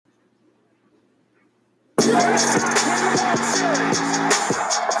I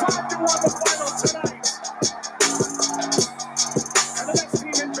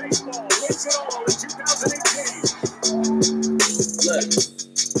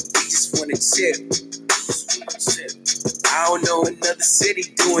don't know another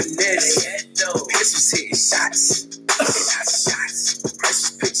city doing this. Pitch was hitting shots. Price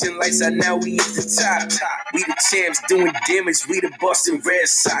was pitching lights out, now we at the top. We the champs doing damage, we the Boston Red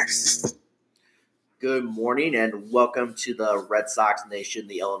Sox. Good morning and welcome to the Red Sox Nation,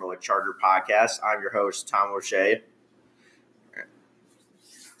 the Illinois Charger podcast. I'm your host, Tom O'Shea.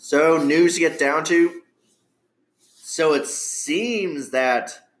 So, news to get down to. So, it seems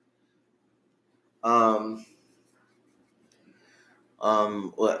that so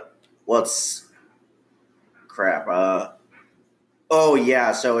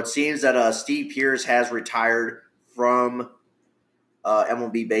it seems that Steve Pearce has retired from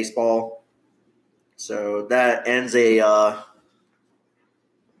MLB baseball. So that ends let's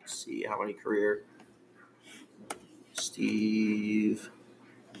see how many career. Steve,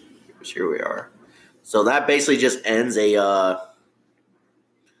 here we are. So that basically just ends a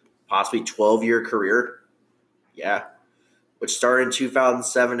possibly 12-year career. Yeah. Which started in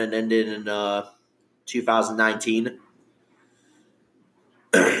 2007 and ended in 2019.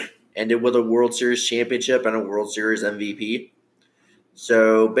 Ended with a World Series championship and a World Series MVP.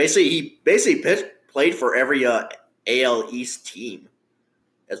 So basically, he played for every AL East team.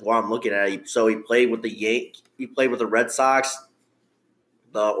 That's what I'm looking at. So he played with he played with the Red Sox,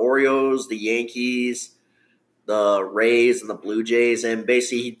 the Orioles, the Yankees, the Rays, and the Blue Jays, and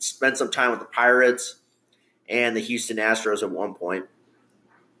basically he spent some time with the Pirates and the Houston Astros at one point.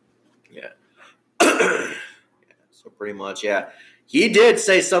 Yeah. So pretty much, yeah. He did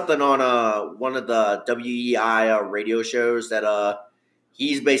say something on one of the WEI radio shows that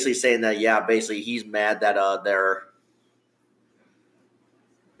he's basically saying that, basically he's mad that they're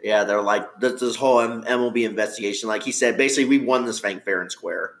like this whole MLB investigation. Like he said, basically we won this thing fair and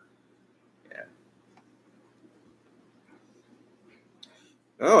square. Yeah.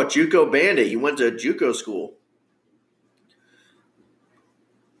 Oh, JUCO Bandit. He went to a JUCO school.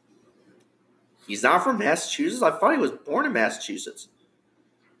 He's not from Massachusetts? I thought he was born in Massachusetts.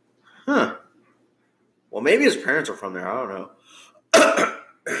 Huh. Well, maybe his parents are from there. I don't know.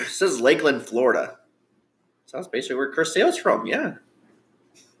 It says Lakeland, Florida. Sounds basically where Chris Sale's from, yeah.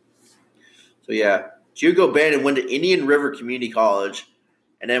 So, yeah. JUCO Bandit went to Indian River Community College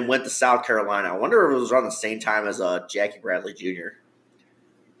and then went to South Carolina. I wonder if it was around the same time as Jackie Bradley Jr.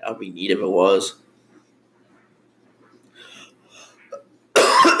 That would be neat if it was.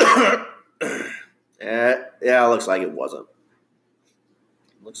 Yeah, it looks like it wasn't.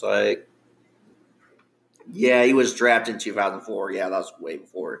 Looks like, he was drafted in 2004. Yeah, that was way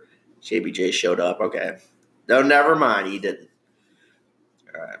before JBJ showed up. Okay. No, never mind. He didn't.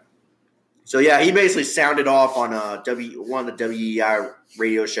 All right. So, he basically sounded off on one of the WEI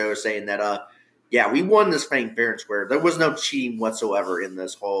radio shows saying that, we won this thing fair and square. There was no cheating whatsoever in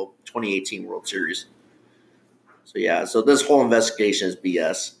this whole 2018 World Series. So, so this whole investigation is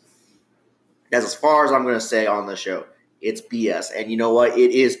BS. That's as far as I'm going to say on the show. It's BS. And you know what?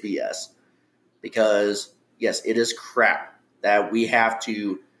 It is BS. Because, yes, it is crap that we have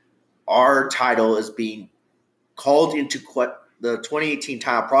to – our title is being called into the 2018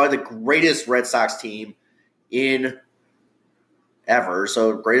 title, probably the greatest Red Sox team ever.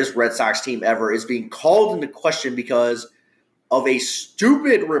 So, greatest Red Sox team ever is being called into question because of a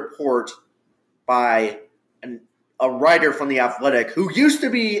stupid report by a writer from The Athletic who used to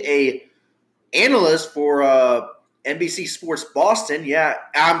be a analyst for NBC Sports Boston. Yeah,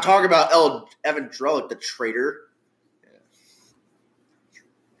 I'm talking about Evan Drellick, the traitor. Yeah.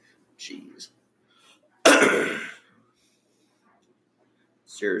 Jeez.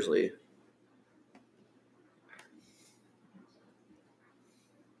 Seriously.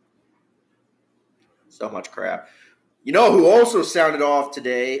 So much crap. You know who also sounded off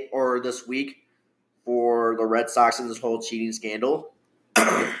today or this week for the Red Sox in this whole cheating scandal?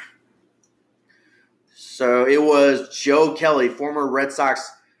 So it was Joe Kelly, former Red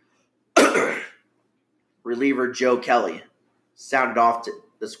Sox reliever Joe Kelly, sounded off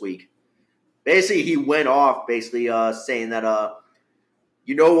this week. Basically, he went off saying that,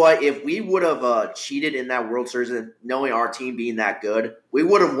 you know what, if we would have cheated in that World Series and knowing our team being that good, we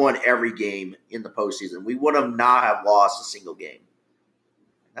would have won every game in the postseason. We would have not have lost a single game.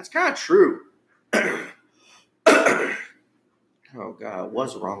 That's kind of true. Oh, God,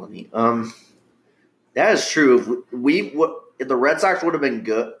 what's wrong with me? That is true. If the Red Sox would have been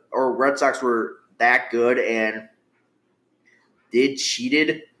good, or Red Sox were that good and did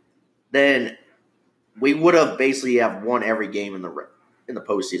cheated, then we would have basically have won every game in the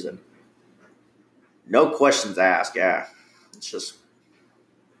postseason. No questions asked. Yeah, it's just.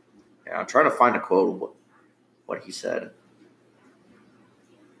 Yeah, I'm trying to find a quote of what he said.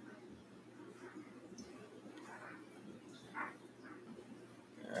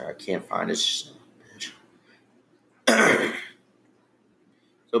 I can't find it.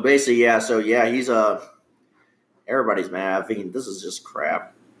 So basically, yeah. So yeah, he's everybody's mad. I think this is just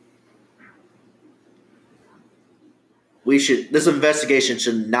crap. This investigation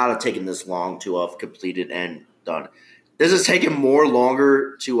should not have taken this long to have completed and done. This has taken more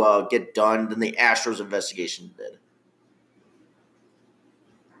longer to get done than the Astros investigation did.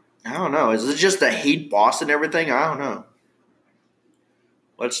 I don't know. Is it just to hate Boston and everything? I don't know.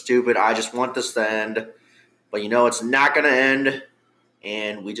 What's stupid? I just want this to end. But it's not going to end.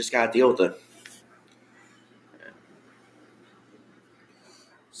 And we just got to deal with it.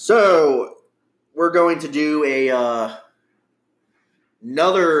 So, we're going to do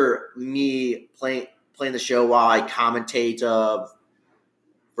another me playing the show while I commentate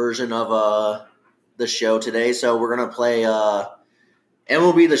version of the show today. So, we're going to play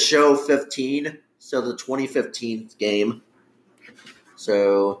MLB The Show 15. So, the 2015 game.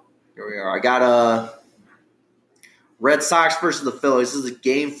 So, here we are. I got Red Sox versus the Phillies. This is a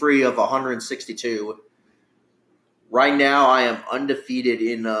game free of 162. Right now, I am undefeated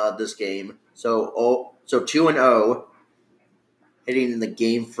in this game. So 2-0, hitting in the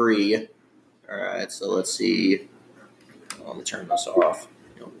game free. All right, so let's see. Let me turn this off.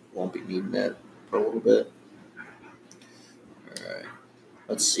 Won't be needing it for a little bit. All right,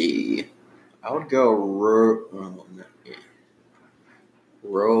 let's see. I would go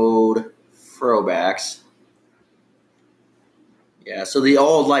road throwbacks. Yeah, so the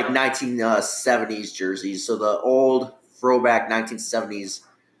old 1970s jerseys. So the old throwback 1970s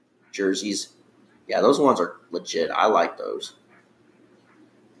jerseys. Yeah, those ones are legit. I like those.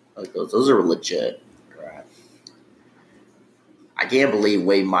 Those are legit. Right. I can't believe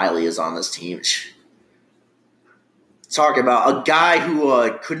Wade Miley is on this team. Talking about a guy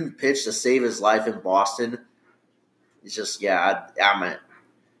who couldn't pitch to save his life in Boston. It's just, and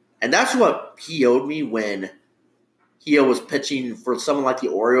that's what he owed me when he was pitching for someone like the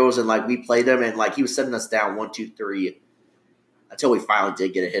Orioles, and we played them, and he was setting us down 1-2-3 until we finally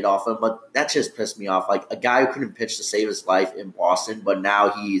did get a hit off him. But that just pissed me off. A guy who couldn't pitch to save his life in Boston, but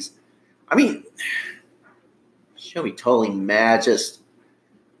now should be totally mad. Just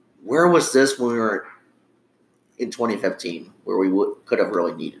where was this when we were in 2015, where we could have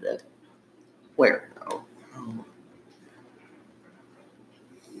really needed it? Where? No.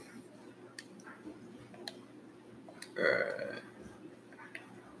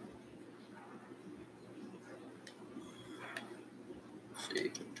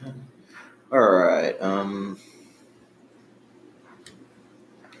 All right.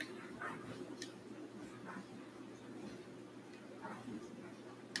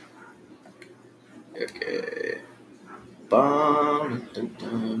 Okay. Dun, dun,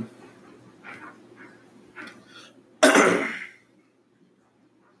 dun.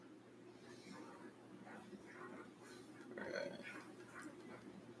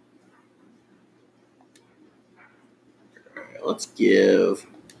 Let's give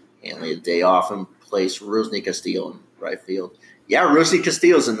Hanley a day off and place Rusney Castillo in right field. Yeah, Rusney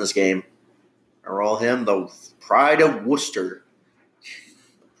Castillo's in this game. I roll him, the Pride of Worcester.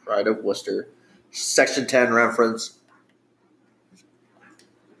 Pride of Worcester. Section 10 reference.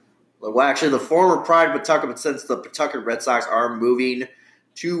 Well, actually, the former Pride of Pawtucket, but since the Pawtucket Red Sox are moving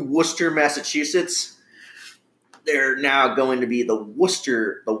to Worcester, Massachusetts, they're now going to be the Wo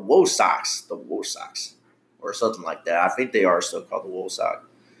Sox. The Wo Sox. Or something like that. I think they are still called the Wo Sox.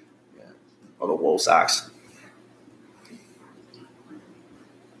 Yeah. Or the Wo Sox.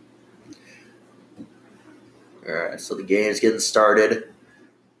 All right, so the game's getting started.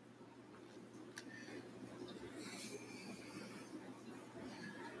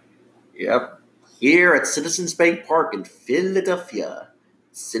 Yep. Here at Citizens Bank Park in Philadelphia,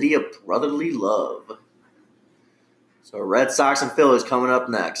 city of brotherly love. So Red Sox and Phillies coming up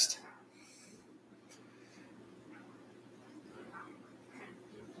next.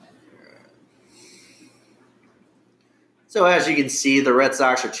 So as you can see, the Red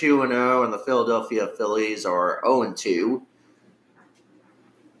Sox are 2-0, and the Philadelphia Phillies are 0-2.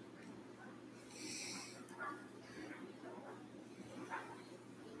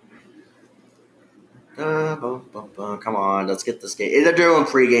 Come on, let's get this game. They're doing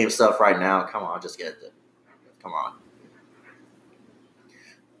pregame stuff right now. Come on, just get it. Come on.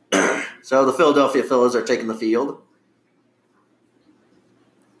 So the Philadelphia Phillies are taking the field.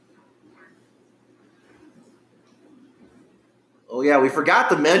 Oh yeah, we forgot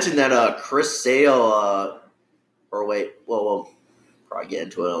to mention that Chris Sale. Or wait, well, we'll probably get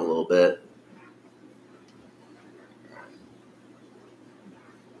into it in a little bit.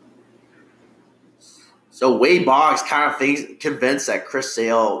 So Wade Boggs kind of convinced that Chris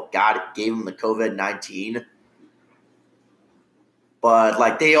Sale gave him the COVID-19, but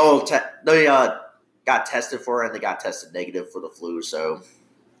like they got tested for it and they got tested negative for the flu. So,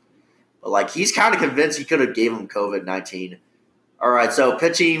 but like he's kind of convinced he could have gave him COVID-19. All right, so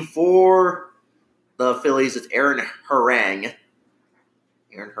pitching for the Phillies, it's Aaron Harang.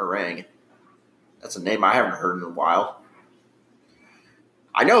 Aaron Harang. That's a name I haven't heard in a while.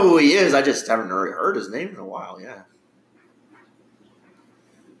 I know who he is. I just haven't really heard his name in a while. Yeah.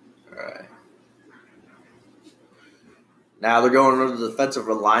 All right. Now they're going over the defensive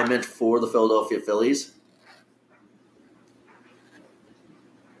alignment for the Philadelphia Phillies.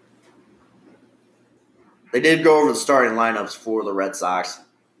 They did go over the starting lineups for the Red Sox.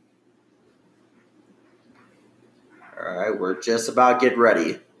 All right, we're just about getting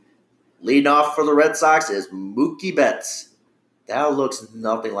ready. Leading off for the Red Sox is Mookie Betts. That looks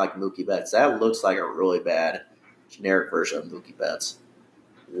nothing like Mookie Betts. That looks like a really bad generic version of Mookie Betts.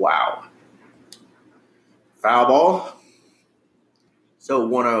 Wow. Foul ball. So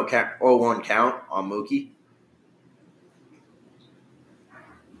 1-1 count on Mookie.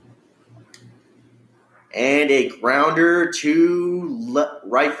 And a grounder to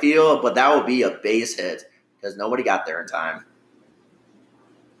right field, but that would be a base hit because nobody got there in time.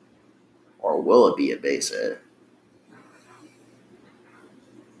 Or will it be a base hit?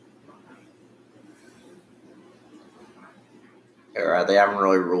 All right, they haven't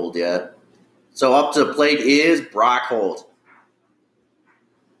really ruled yet. So up to the plate is Brock Holt.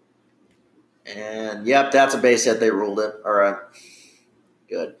 And, yep, that's a base hit. They ruled it. All right.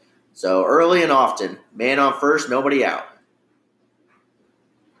 Good. So early and often, man on first, nobody out.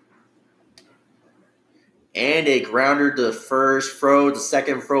 And a grounder to first, throw to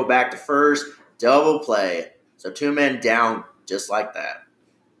second, throw back to first, double play. So 2 men down just like that.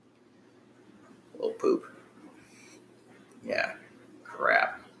 Little poop. Yeah.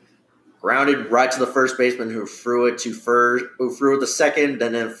 Crap. Grounded right to the first baseman who threw it to second,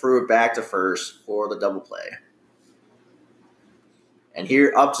 and then threw it back to first for the double play. And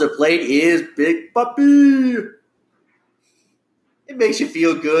here up to the plate is Big Puppy. It makes you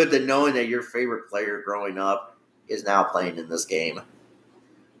feel good that knowing that your favorite player growing up is now playing in this game.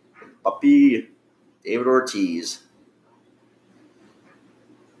 Big Puppy, David Ortiz.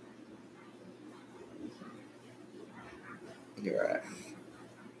 All right.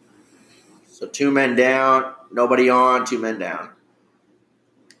 So 2 men down, nobody on, 2 men down.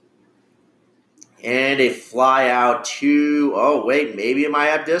 And a fly out to, oh wait, maybe it might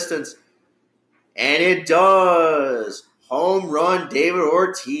have distance. And it does. Home run, David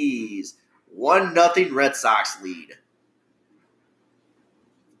Ortiz. 1-0 Red Sox lead.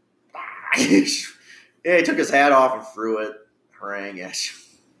 Yeah, he took his hat off and threw it.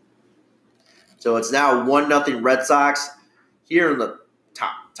 Harangish. So it's now 1-0 Red Sox here in the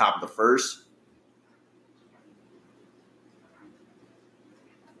top of the first.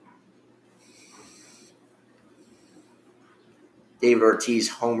 David Ortiz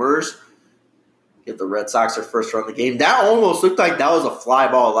homers. Give the Red Sox their first run of the game. That almost looked like that was a fly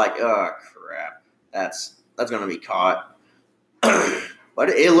ball. Like, oh, crap. That's going to be caught. But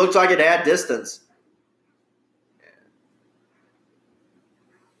it looked like it had distance.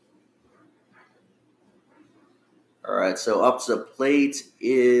 All right, so up to the plate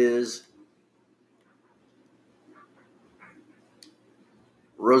is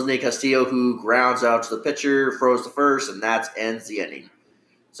Rosny Castillo, who grounds out to the pitcher, throws to first, and that ends the inning.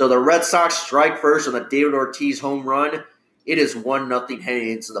 So the Red Sox strike first on the David Ortiz home run. It is 1-0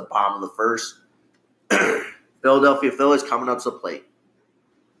 heading into the bottom of the first. Philadelphia Phillies coming up to the plate.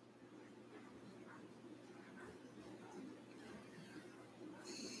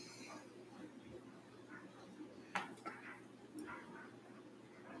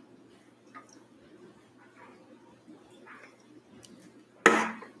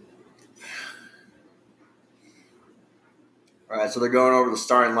 All right, so they're going over the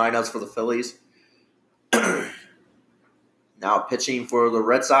starting lineups for the Phillies. Now pitching for the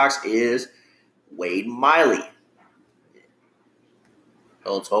Red Sox is Wade Miley.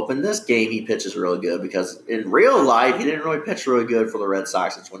 Well, let's hope in this game he pitches really good because in real life he didn't really pitch really good for the Red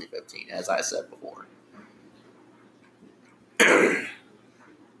Sox in 2015, as I said before.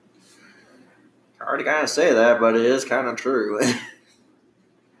 Hard to kind of say that, but it is kind of true.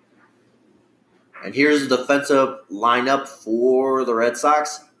 And here's the defensive lineup for the Red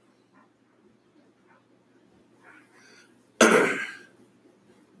Sox.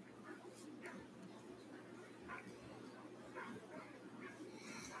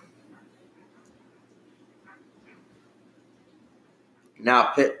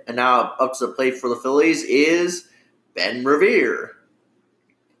 Now up to the plate for the Phillies is Ben Revere.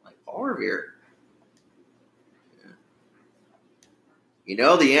 Like Paul Revere. You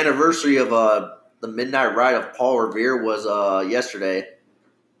know, the anniversary of the midnight ride of Paul Revere was yesterday.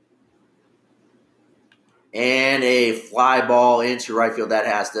 And a fly ball into right field that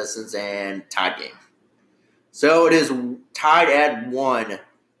has distance and tied game. So it is tied at 1-1.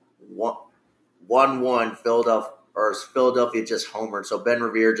 Philadelphia just homered. So Ben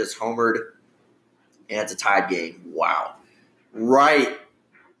Revere just homered. And it's a tied game. Wow. Right.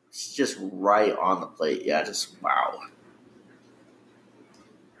 It's just right on the plate. Yeah, just wow.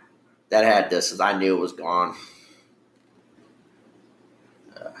 That had distance. I knew it was gone.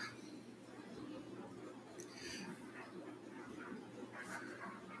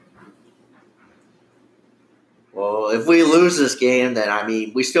 Well, if we lose this game, then, I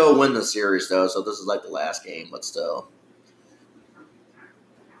mean, we still win the series, though, so this is like the last game, but still.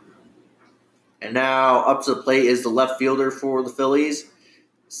 And now up to the plate is the left fielder for the Phillies,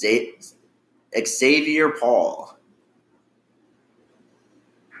 Xavier Paul.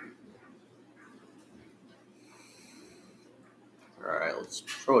 All right, let's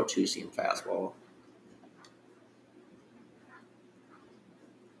throw a two-seam fastball.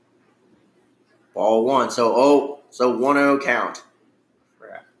 Ball 1, so 1-0 count.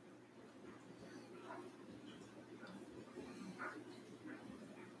 Crap.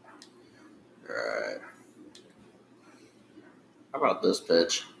 All right. How about this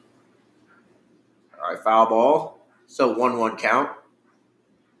pitch? All right, foul ball. So 1-1 count.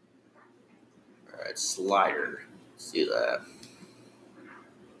 All right, slider. See that.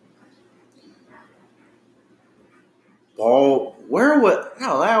 Ball. Where was?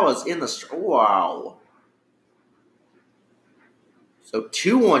 No, that was in the. Wow. So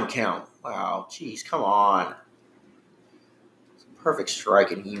 2-1 count. Wow. Jeez, come on. It's a perfect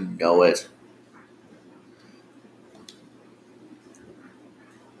strike, and you know it.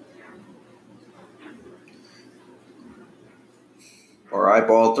 All right,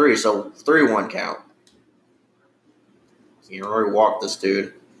 ball 3. So 3-1 count. You already walked this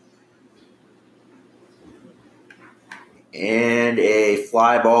dude. And a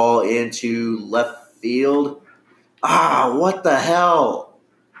fly ball into left field. Ah, what the hell?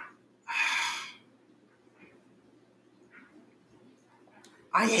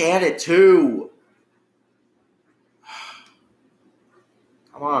 I had it too.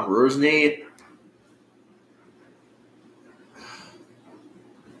 Come on, Rusney.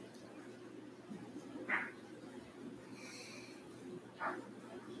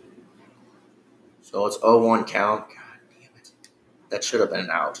 So it's 0-1 count. God damn it. That should have been an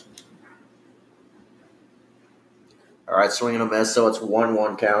out. All right, swing and a miss, so it's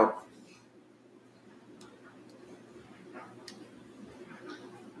 1-1 count.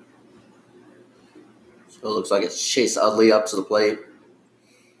 So it looks like it's Chase Utley up to the plate.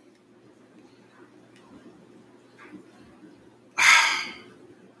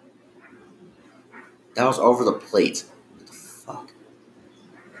 That was over the plate. What the fuck?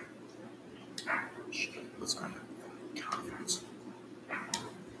 What's on conference?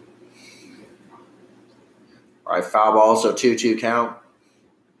 All right, foul ball, so 2-2 count.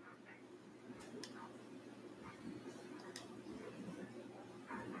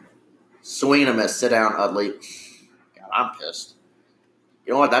 Swing and a miss. Sit down, Utley. God, I'm pissed.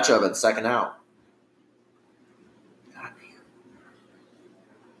 You know what? That should have been second out. God damn.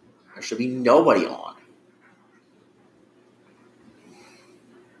 There should be nobody on.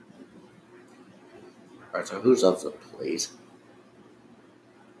 All right, so who's up to the plate?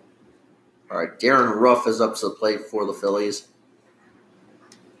 All right, Darren Ruff is up to the plate for the Phillies.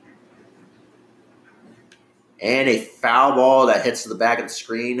 And a foul ball that hits the back of the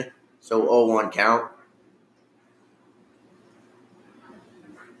screen. So 0-1 count.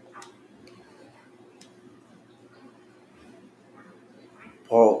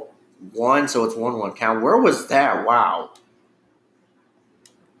 Ball 1, so it's 1-1 count. Where was that? Wow.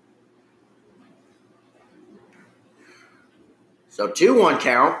 So 2-1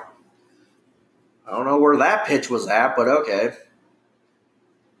 count. I don't know where that pitch was at, but okay.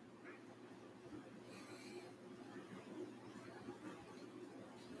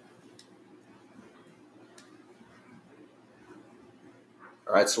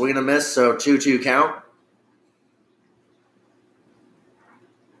 All right, swing and a miss, so 2-2 count.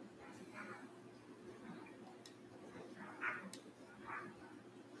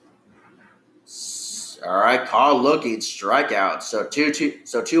 All right, call looking, strikeout. So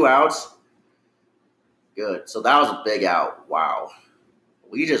 2 outs. Good. So that was a big out. Wow.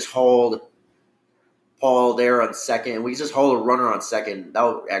 We just hold Paul there on second. We just hold a runner on second. That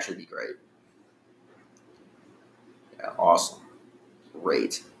would actually be great. Yeah, awesome.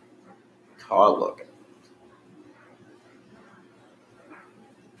 Great. Caught looking.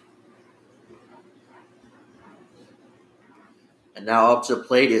 And now up to the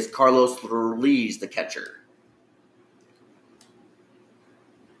plate is Carlos Ruiz, the catcher.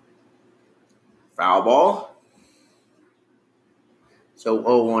 Foul ball. So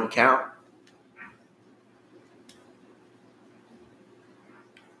 0-1 count.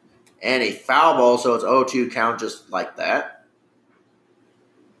 And a foul ball, so it's 0-2 count just like that.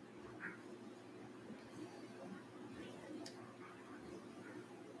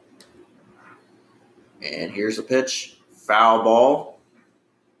 And here's the pitch. Foul ball.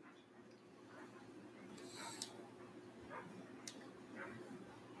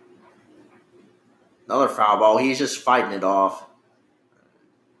 Another foul ball. He's just fighting it off.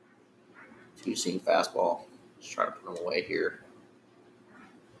 Two-seam fastball. Just trying to put him away here.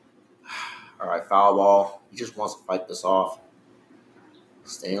 All right, foul ball. He just wants to fight this off.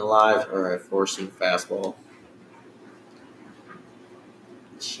 Staying alive. All right, four-seam fastball.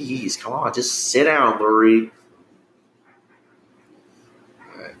 Jeez, come on. Just sit down, Lurie.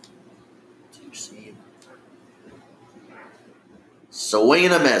 All right. Two-seam. Swing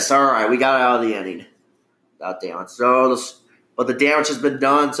and a miss. All right, we got out of the inning. Got down. But the damage has been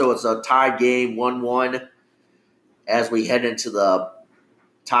done, so it's a tied game, 1-1, as we head into the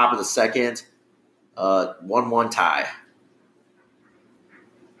top of the second. 1-1 tie.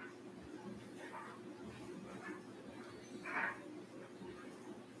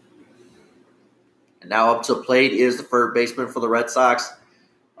 And now up to the plate is the third baseman for the Red Sox,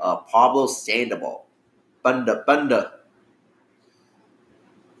 Pablo Sandoval. Bunda.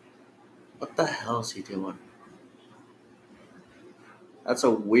 What the hell is he doing? That's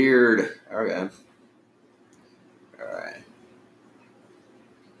a weird. Okay. All right.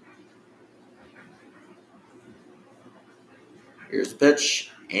 Here's the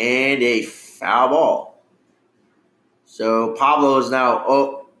pitch and a foul ball. So Pablo is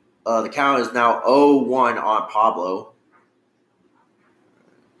now the count is now 0-1 on Pablo.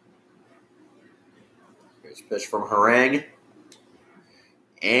 Here's a pitch from Harang.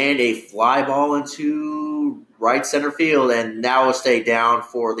 And a fly ball into right center field, and now will stay down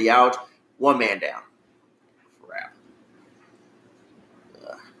for the out. One man down. Crap.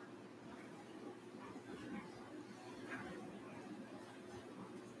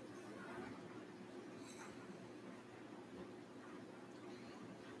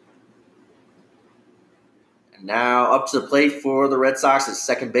 And now up to the plate for the Red Sox is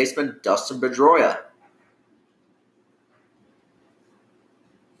second baseman Dustin Pedroia.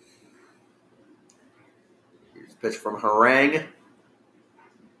 Here's a pitch from Harang.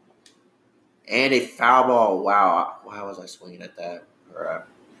 And a foul ball. Wow. Why was I swinging at that? All right.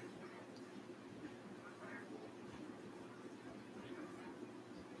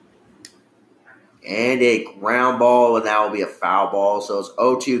 And a ground ball, and that will be a foul ball. So it's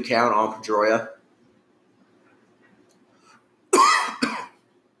 0-2 count on Pedroia.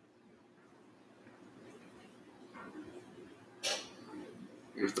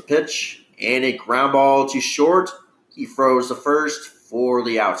 Here's the pitch. And a ground ball to short. He throws the first for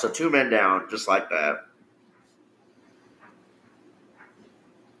the out. So two men down, just like that.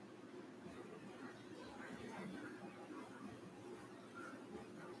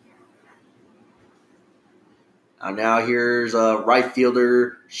 Now here's right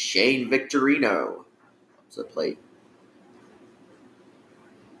fielder Shane Victorino to the plate.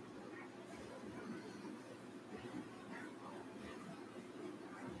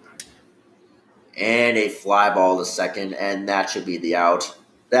 And a fly ball to second, and that should be the out.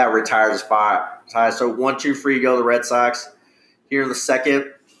 That retires tie. So 1-2 go the Red Sox here in the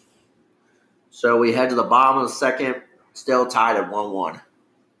second. So we head to the bottom of the second, still tied at 1-1.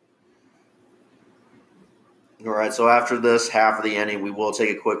 All right, so after this half of the inning, we will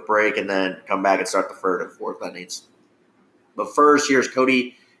take a quick break and then come back and start the third and fourth innings. But first, here's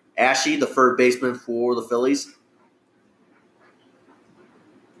Cody Asche, the third baseman for the Phillies.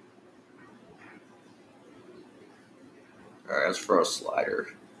 All right, let's throw a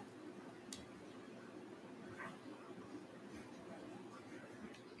slider.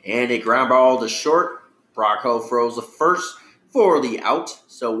 And a ground ball to short. Bracco throws the first for the out.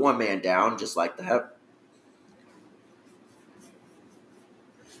 So one man down, just like that.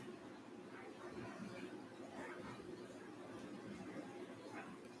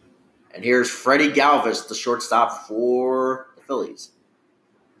 And here's Freddie Galvis, the shortstop for the Phillies.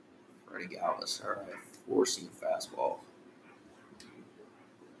 Freddie Galvis, all right, four-seam fastball.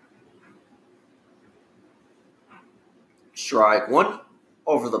 strike one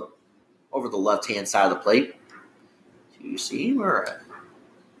over the left-hand side of the plate. Two seam, all right.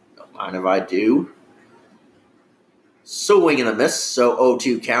 Don't mind if I do. Swing and a miss, so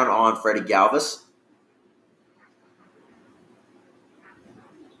 0-2 count on Freddie Galvis.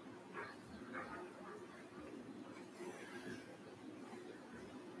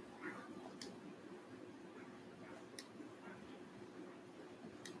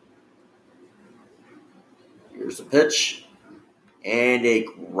 Here's the pitch. And a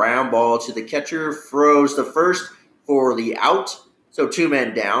ground ball to the catcher. Throws the first for the out. So 2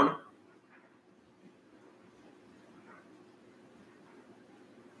 men down.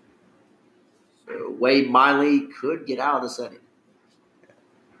 So Wade Miley could get out of this inning.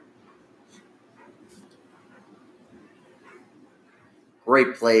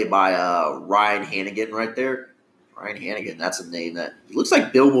 Great play by Ryan Hannigan right there. Ryan Hannigan, that's a name that he looks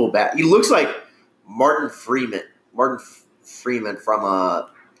like Bilbo Baggins. He looks like Martin Freeman. Martin Freeman from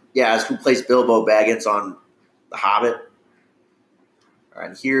who plays Bilbo Baggins on The Hobbit. All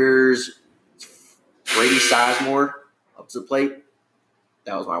right, here's Brady Sizemore up to the plate.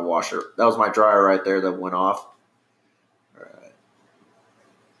 That was my washer. That was my dryer right there that went off. All right.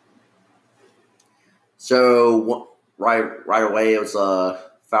 So right away it was a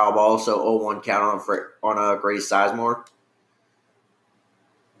foul ball. So 0-1 count on Grady Sizemore.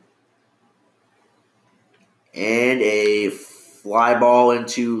 And a fly ball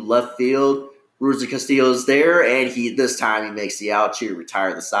into left field. Rusney Castillo is there, and this time he makes the out to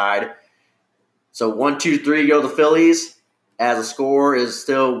retire the side. So 1-2-3 go the Phillies, as the score is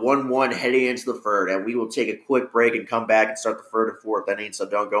still 1-1 heading into the third. And we will take a quick break and come back and start the third and fourth inning, so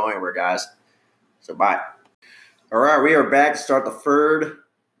don't go anywhere, guys. So bye. All right, we are back to start the third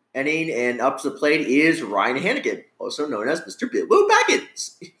inning, and up to the plate is Ryan Hannigan, also known as Mr. Bilbo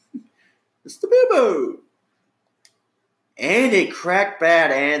Baggins. Mr. Bilbo. And a cracked bat,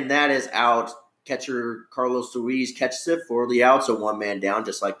 and that is out. Catcher Carlos Ruiz catches it for the out, so 1 man down,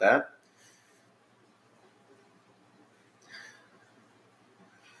 just like that.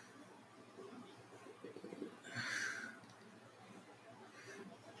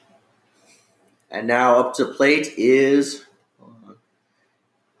 And now up to plate is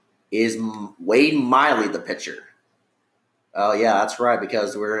Wade Miley, the pitcher. Oh, yeah, that's right,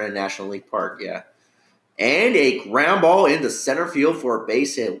 because we're in a National League park, yeah. And a ground ball into center field for a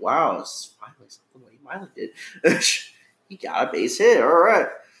base hit. Wow, it's finally something Wade Miley did. He got a base hit, all right.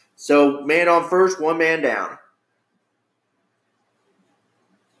 So, man on first, 1 man down.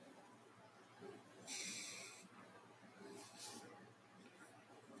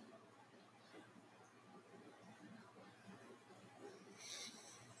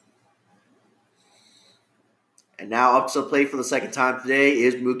 And now up to the plate for the second time today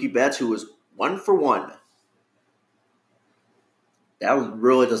is Mookie Betts, who was 1 for 1. That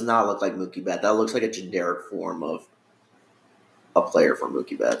really does not look like Mookie Betts. That looks like a generic form of a player for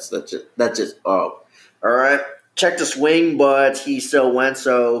Mookie Betts. That's just all right. Check the swing, but he still went,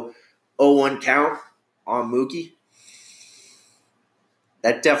 so 0-1 count on Mookie.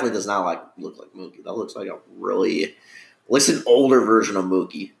 That definitely does not look like Mookie. That looks like an older version of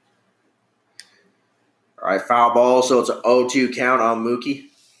Mookie. All right, foul ball, so it's an 0-2 count on Mookie.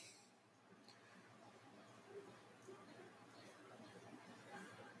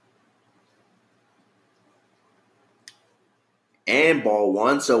 And ball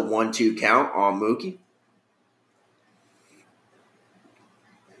 1, so 1-2 count on Mookie.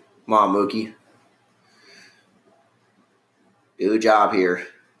 Come on, Mookie. Do a job here.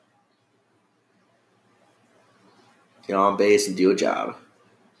 Get on base and do a job.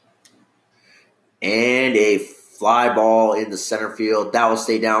 And a fly ball in the center field. That will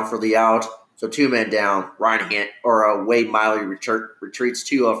stay down for the out. So 2 men down. Wade Miley retreats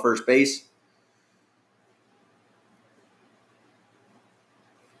to first base.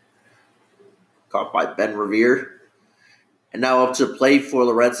 Caught by Ben Revere. And now up to the plate for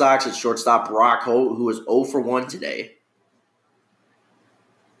the Red Sox is shortstop Brock Holt, who is 0 for 1 today.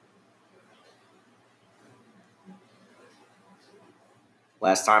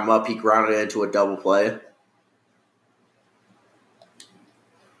 Last time up, he grounded into a double play.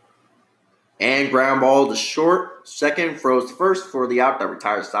 And ground ball to short. Second, throws to first for the out that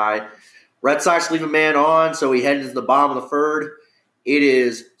retires side. Red Sox leave a man on, so he heads into the bottom of the third. It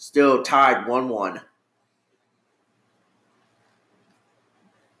is still tied 1-1.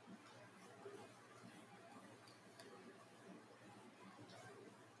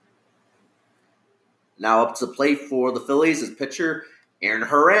 Now up to the plate for the Phillies is pitcher Aaron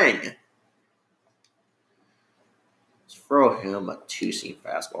Harang. Let's throw him a 2-seam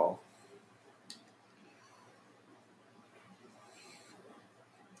fastball.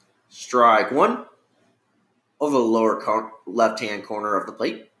 Strike one over the lower left-hand corner of the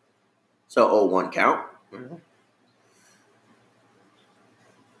plate. So 0-1 count. All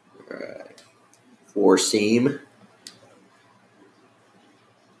right. Four seam.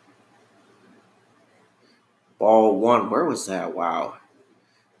 Ball one. Where was that? Wow.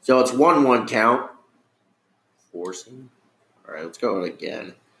 So it's 1-1 count. Four seam. All right, let's go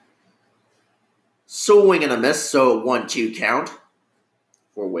again. Swing and a miss. So 1-2 count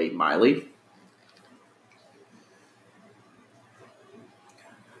for Wade Miley.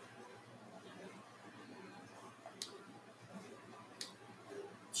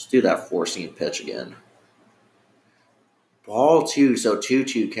 Let's do that four seam pitch again. Ball two. So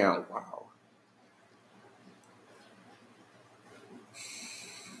 2-2 count. Wow.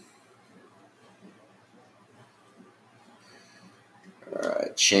 All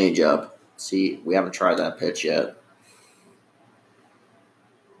right, change up. See, we haven't tried that pitch yet.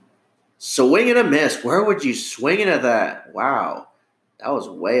 Swing and a miss. Where would you swing it at that? Wow. That was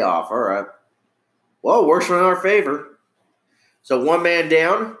way off. All right. Well, it works in our favor. So one man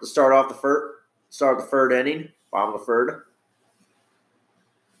down to start off the third inning, bottom of the third.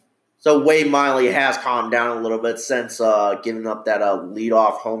 So Wade Miley has calmed down a little bit since giving up that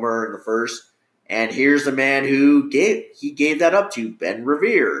leadoff homer in the first. And here's the man who gave that up to, Ben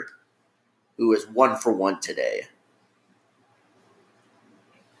Revere, who is 1-for-1 today.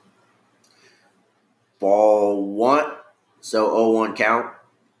 Ball one, so 0-1 count.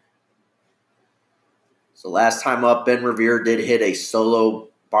 So last time up, Ben Revere did hit a solo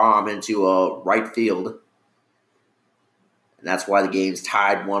bomb into right field. And that's why the game's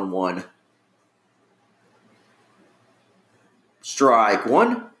tied 1-1. Strike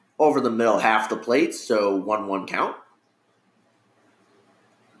one over the middle half the plate, so 1-1 count.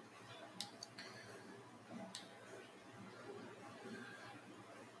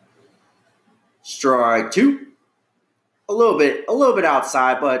 Strike two. A little bit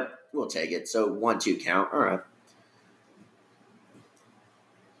outside, but we'll take it. So 1-2 count. All right.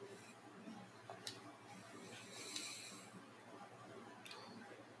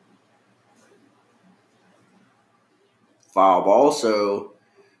 Foul ball, so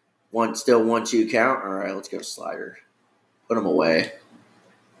still 1-2 count. All right, let's go slider. Put him away.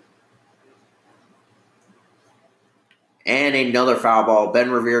 And another foul ball.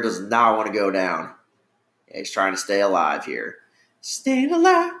 Ben Revere does not want to go down. He's trying to stay alive here. Staying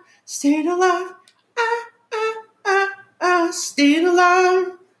alive, staying alive. Staying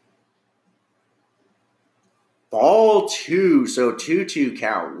alive. Ball two, so 2-2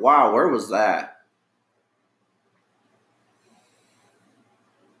 count. Wow, where was that?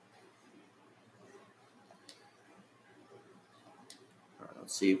 All right,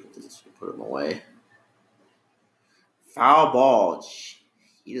 let's see if this will put him away. Foul ball.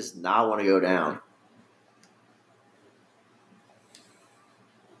 He does not want to go down.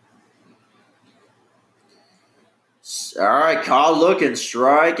 All right, call looking,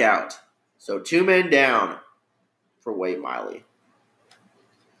 strike out. So 2 men down for Wade Miley.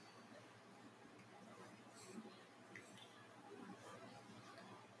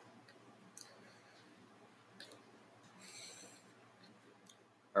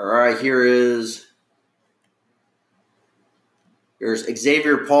 All right, here's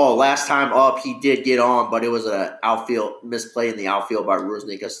Xavier Paul. Last time up, he did get on, but it was an outfield misplay in the outfield by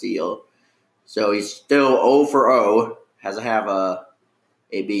Rusney Castillo. So he's still 0-for-0. Hasn't have a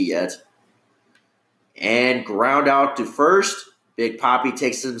AB yet. And ground out to first. Big Poppy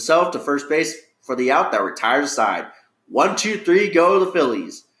takes himself to first base for the out that retires side. 1-2-3, go to the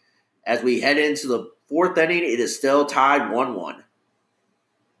Phillies. As we head into the fourth inning, it is still tied 1-1.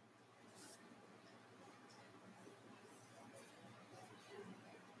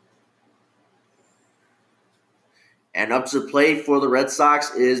 And up to the plate for the Red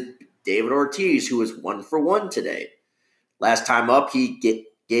Sox is David Ortiz, who is 1-for-1 today. Last time up, he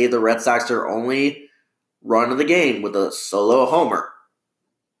gave the Red Sox their only run of the game with a solo homer.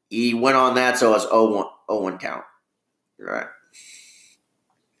 He went on that, so it's 0-1 count. All right.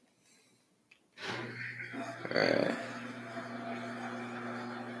 All right.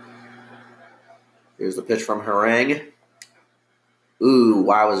 Here's the pitch from Harang. Ooh,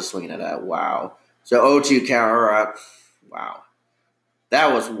 why was he swinging at that? Wow. So 0-2 count. All right. Wow.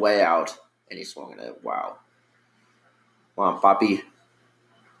 That was way out. And he swung at it. Wow. Come on, Poppy.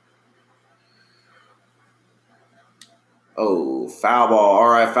 Oh, foul ball. All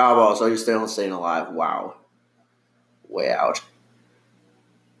right, foul ball. So he's still staying alive. Wow. Way out.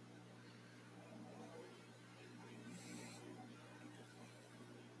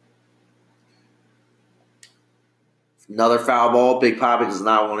 Another foul ball. Big Papi does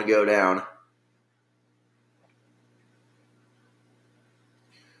not want to go down.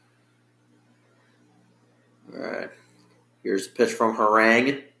 All right. Here's a pitch from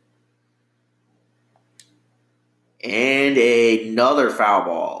Harang. And another foul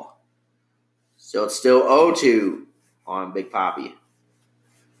ball. So it's still 0-2 on Big Papi.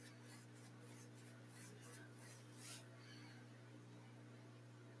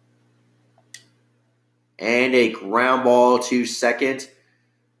 And a ground ball to second.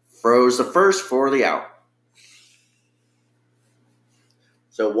 Froze the first for the out.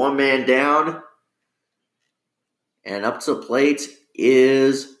 So one man down. And up to the plate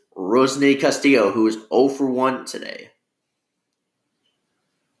is Rusney Castillo, who is 0 for 1 today.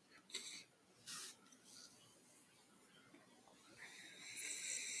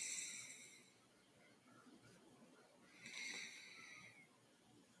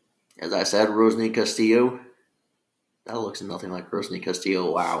 As I said, Rusney Castillo. That looks nothing like Rusney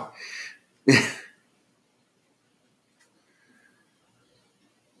Castillo. Wow.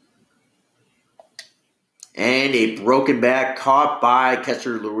 And a broken bat caught by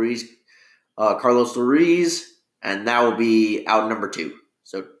catcher Carlos Ruiz, and that will be out number 2.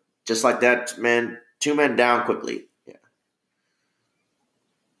 So just like that, man, 2 men down quickly. Yeah.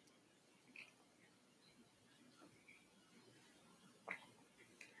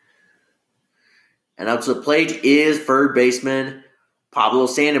 And up to the plate is third baseman Pablo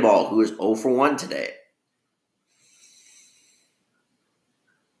Sandoval, who is 0 for 1 today.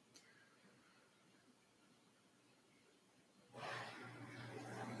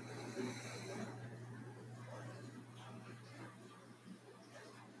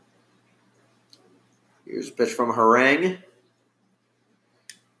 Here's a pitch from Harang.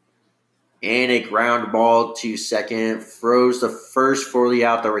 And a ground ball to second. Froze the first for the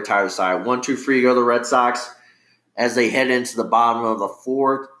out that retires side. 1-2-3 go the Red Sox. As they head into the bottom of the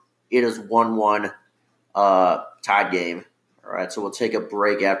 4th, it is 1-1 tied game. All right, so we'll take a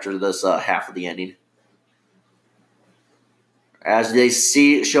break after this half of the inning. As they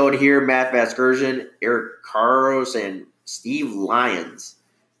showed here, Matt Vasgersian, Eric Karros, and Steve Lyons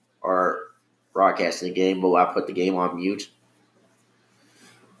are broadcasting the game, but I put the game on mute.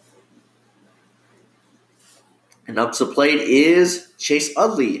 And up to the plate is Chase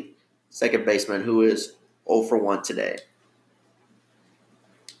Utley, second baseman, who is 0 for 1 today.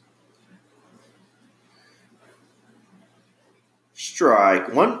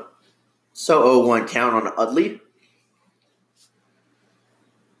 Strike 1. So 0-1 count on Utley.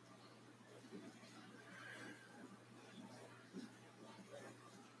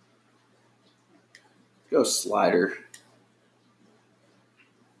 Go slider.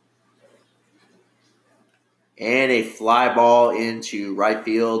 And a fly ball into right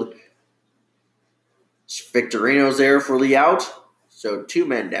field. Victorino's there for the out. So 2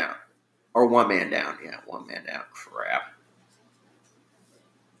 men down. Or 1 man down. Yeah, 1 man down. Crap.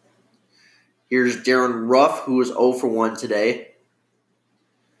 Here's Darren Ruff, who is 0 for 1 today.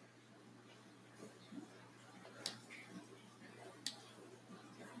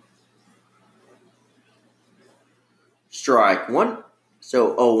 Strike 1.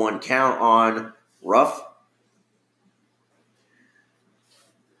 So 0-1 count on Ruff.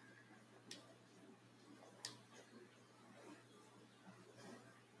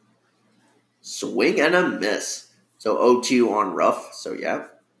 Swing and a miss. So 0-2 on Ruff. So yeah,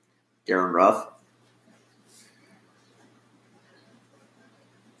 Darren Ruff.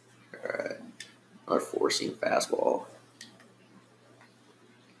 All right. Another four-seam fastball.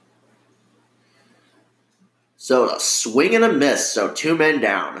 So a swing and a miss. So 2 men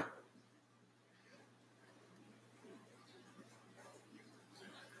down.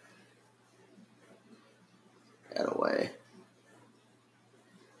 That away.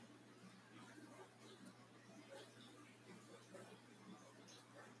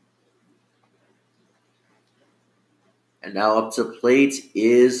 And now up to the plate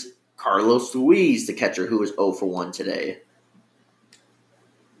is Carlos Ruiz, the catcher, who is 0 for 1 today.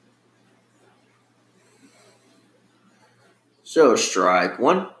 So strike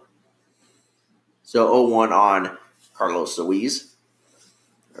 1. So 0-1 on Carlos Ruiz.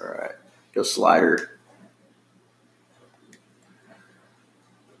 All right. Go slider.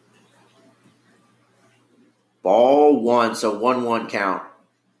 Ball 1. So 1-1 count.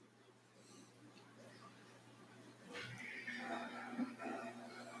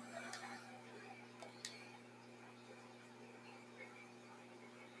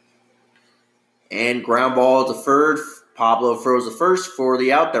 And ground ball to third. Pablo throws the first for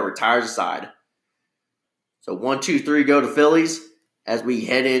the out that retires the side. So 1-2-3 go to Phillies as we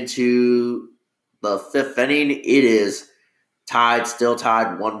head into the fifth inning. It is still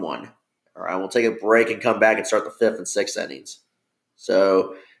tied 1-1. All right, we'll take a break and come back and start the fifth and sixth innings.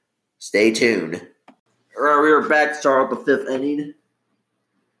 So stay tuned. All right, we are back to start off the fifth inning.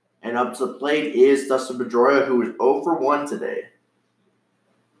 And up to the plate is Dustin Pedroia, who is 0 for 1 today.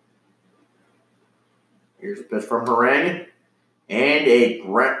 Here's a pitch from Harang. And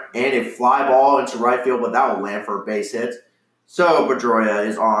a fly ball into right field without land for a base hit. So Pedroia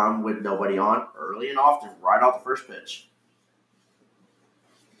is on with nobody on early and often, right off the first pitch.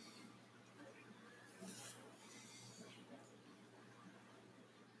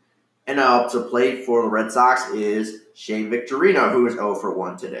 And now up to plate for the Red Sox is Shane Victorino, who is 0 for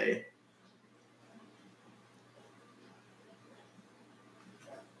 1 today.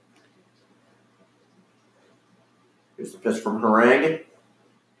 Here's the pitch from Harang.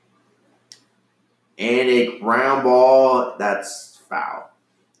 And a ground ball that's foul.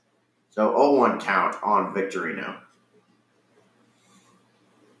 So 0-1 count on Victorino.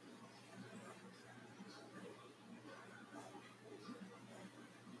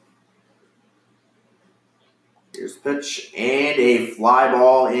 Here's the pitch. And a fly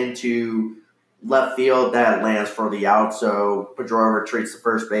ball into left field that lands for the out. So Pedroia retreats to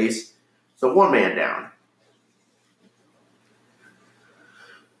first base. So one man down.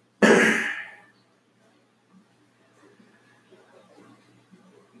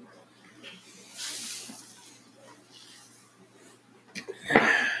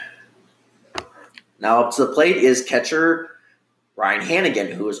 Now up to the plate is catcher Ryan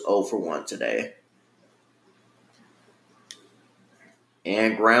Hannigan, who is 0 for 1 today.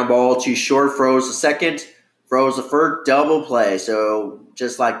 And ground ball to short, froze the second, froze the third, double play. So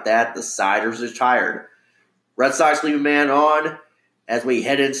just like that, the Siders are tired. Red Sox leave a man on as we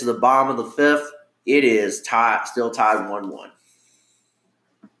head into the bottom of the fifth. It is still tied 1-1.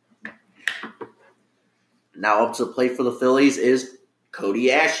 Now up to the plate for the Phillies is Cody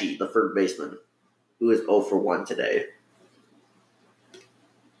Asche, the third baseman, who is 0 for 1 today.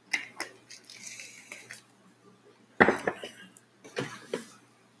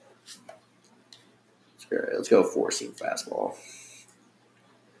 Let's go four-seam fastball.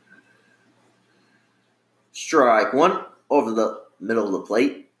 Strike one over the middle of the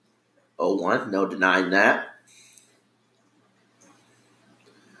plate. 0-1, no denying that.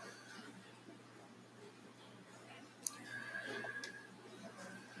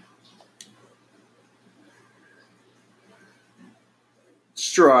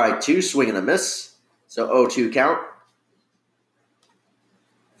 Strike two, swing and a miss. So 0-2 count.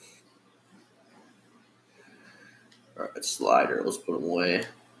 All right, slider. Let's put him away.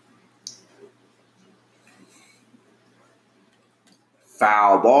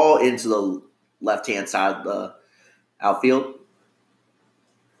 Foul ball into the left-hand side of the outfield.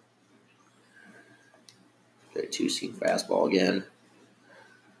 Okay, two-seam fastball again.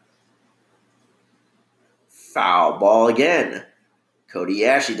 Foul ball again. Cody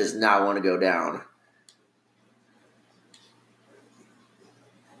Asche does not want to go down.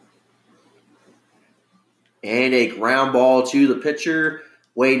 And a ground ball to the pitcher.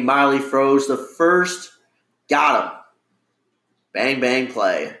 Wade Miley froze the first. Got him. Bang, bang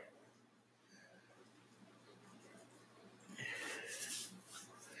play.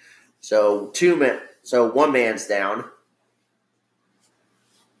 So one man's down.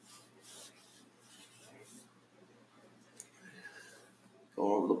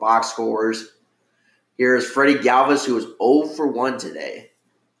 Going over the box scores. Here's Freddie Galvis, who is 0 for 1 today.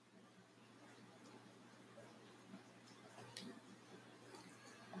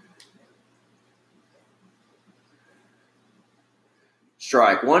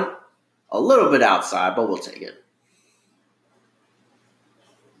 Strike one. A little bit outside, but we'll take it.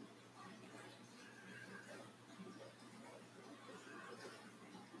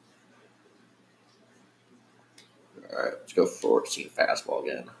 All right, let's go four-seam fastball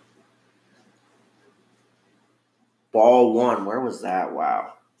again. Ball one. Where was that?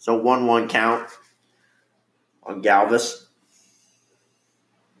 Wow. So 1-1 count on Galvis.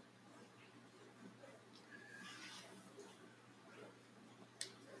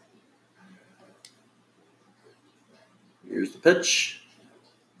 Here's the pitch.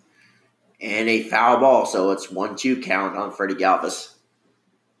 And a foul ball, so it's 1-2 count on Freddie Galvis.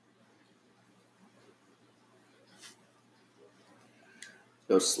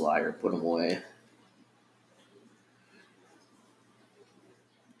 Go slider, put him away.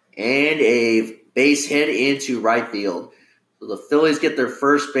 And a base hit into right field. So the Phillies get their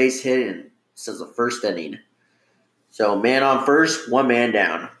first base hit since the first inning. So man on first, one man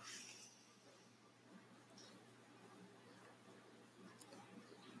down.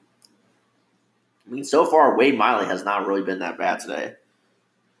 mean, so far, Wade Miley has not really been that bad today.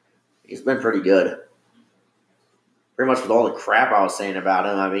 He's been pretty good. Pretty much with all the crap I was saying about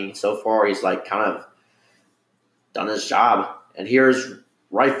him. I mean, so far, he's like kind of done his job. And here's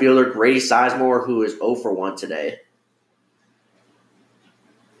right fielder Grady Sizemore, who is 0 for 1 today.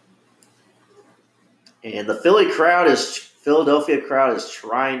 And the Philadelphia crowd is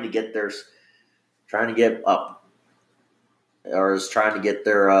trying to get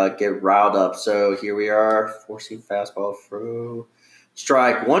get riled up. So here we are, forcing fastball through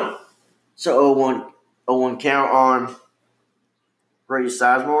strike one. So 0-1 count on Grady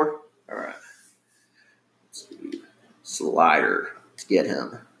Sizemore. All right. Let's see. Slider. Let's get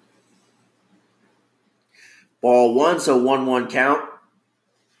him. Ball one, so 1-1 count.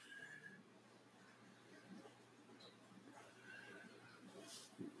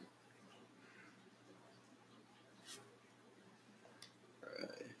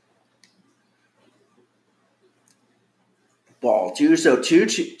 Ball two, so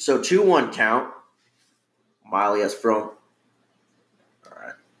 2-1 count. Miley has thrown. All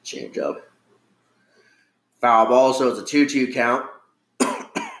right, change up. Foul ball, so it's a 2-2 count. All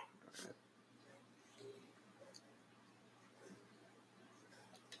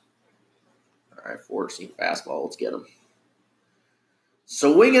right, forcing fastball. Let's get him.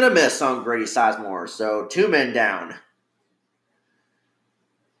 Swing and a miss on Grady Sizemore. So 2 men down.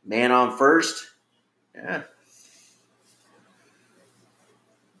 Man on first. Yeah.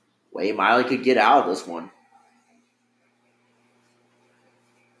 Wade Miley could get out of this one.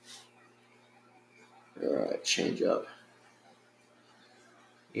 All right, change up.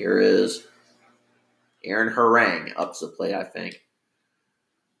 Here is Aaron Harang up to the plate, I think.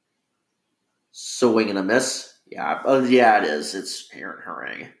 Swing and a miss. Yeah, it is. It's Aaron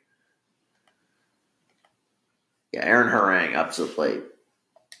Harang. Yeah, Aaron Harang up to the plate,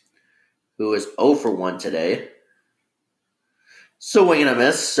 who is 0 for 1 today. Swing and a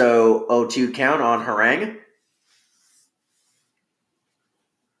miss, so 0-2 count on Harang.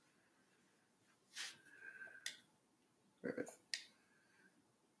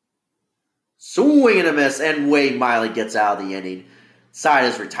 Swing and a miss, and Wade Miley gets out of the inning. Side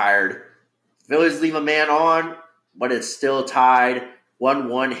is retired. Phillies leave a man on, but it's still tied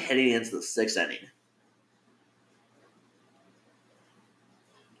 1-1 heading into the 6th inning.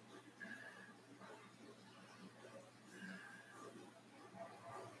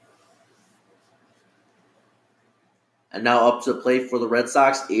 And now up to the plate for the Red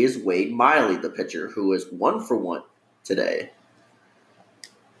Sox is Wade Miley, the pitcher, who is 1 for 1 today.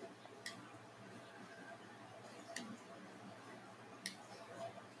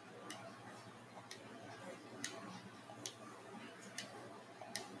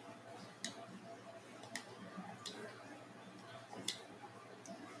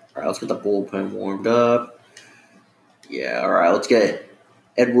 All right, let's get the bullpen warmed up. Yeah, all right, let's get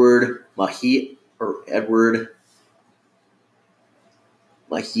Edward Mahika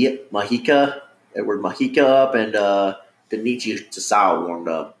up and Benichi Tasawa warmed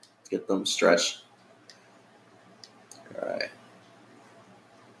up. Let's get them stretched. All right.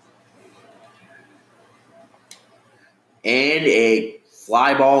 And a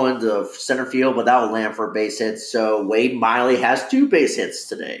fly ball into center field, but that will land for a base hit. So Wade Miley has 2 base hits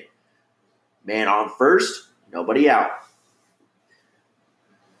today. Man on first, nobody out.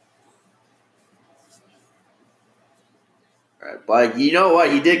 All right, but you know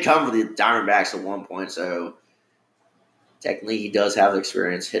what? He did come for the Diamondbacks at one point, so technically he does have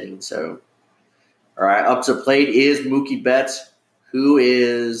experience hitting. So, all right, up to the plate is Mookie Betts, who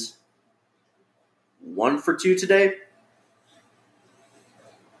is 1 for 2 today.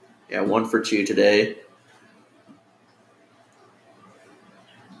 Yeah, 1 for 2 today.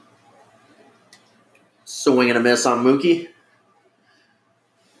 Swing and a miss on Mookie.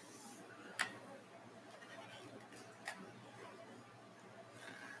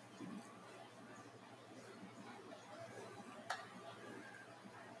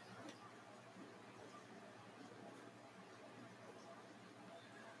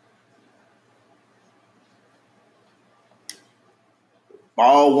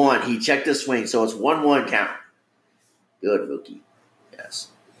 Ball 1. He checked his swing, so it's 1-1 count. Good, Mookie. Yes.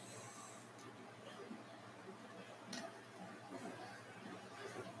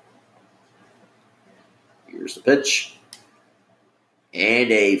 Here's the pitch.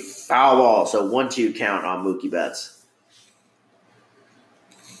 And a foul ball, so 1-2 count on Mookie Betts.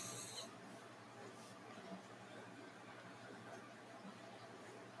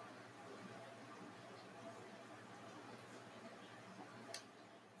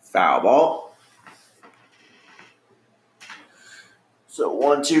 Foul ball. So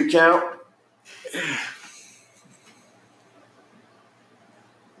 1-2 count.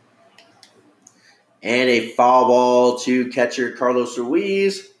 And a foul ball to catcher Carlos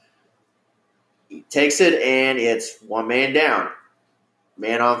Ruiz. He takes it, and it's one man down.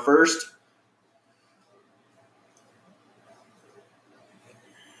 Man on first.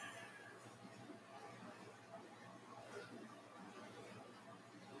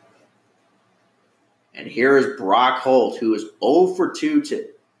 And here is Brock Holt, who is 0 for 2 today.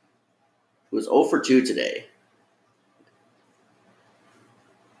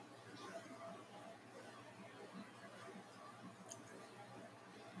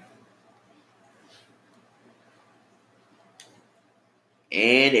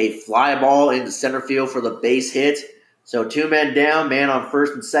 And a fly ball into center field for the base hit. So 2 men down, man on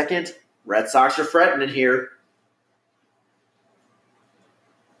first and second. Red Sox are threatening here.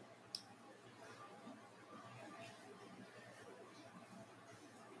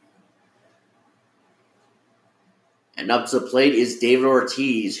 And up to the plate is David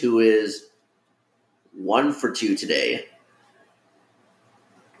Ortiz, who is 1 for 2 today.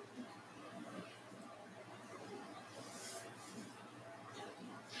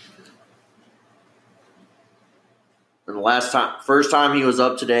 And the first time he was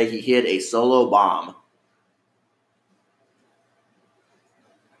up today, he hit a solo bomb.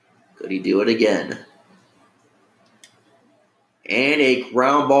 Could he do it again? And a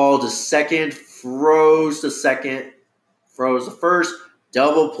ground ball to second, froze to first,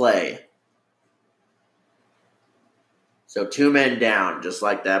 double play. So 2 men down, just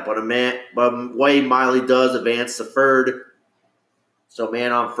like that. But Wade Miley does advance to third. So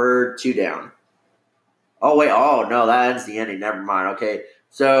man on third, 2 down. Oh wait, no, that ends the inning. Never mind. Okay,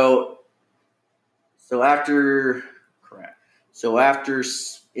 so after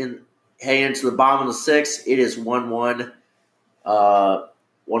heading into the bottom of the 6th, it is 1-1,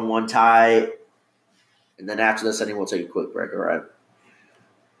 1-1 tie, and then after this inning, we'll take a quick break. All right.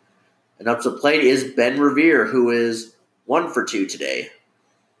 And up to the plate is Ben Revere, who is 1 for 2 today.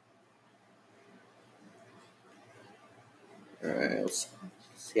 All right, let's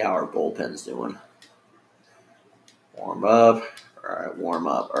see how our bullpen's doing. Warm up. All right, warm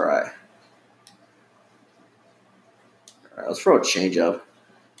up. All right. All right, let's throw a changeup.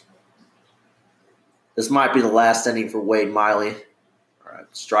 This might be the last inning for Wade Miley. All right,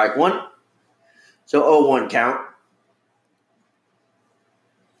 strike 1. So 0-1 count.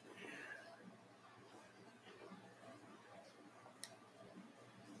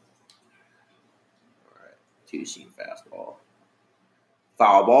 All right, 2-seam fastball.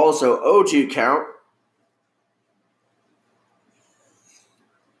 Foul ball, so 0-2 count.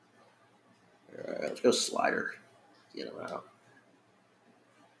 All right, let's go slider. Get him out.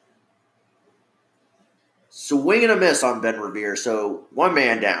 Swing and a miss on Ben Revere, so 1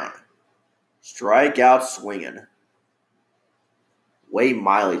 man down. Strikeout swinging. Wade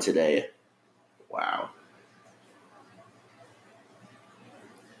Miley today. Wow.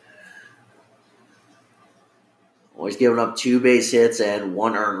 Always giving up 2 base hits and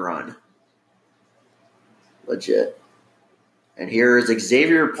 1 earned run. Legit. And here is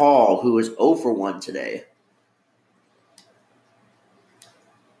Xavier Paul, who is 0 for 1 today.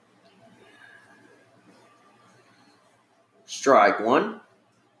 Strike 1.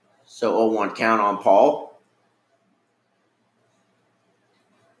 So 0-1 count on Paul.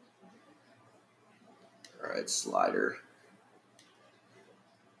 All right, slider.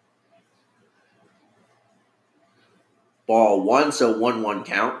 Ball 1, so 1-1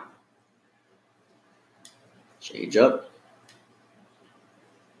 count. Change up.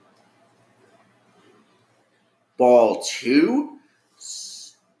 Ball 2.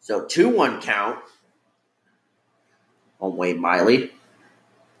 So 2-1 count on Wade Miley.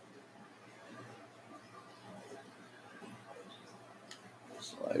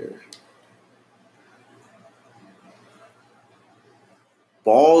 Slider.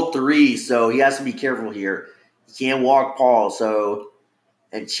 Ball 3, so he has to be careful here. He can't walk Paul,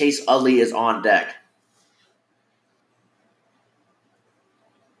 and Chase Utley is on deck.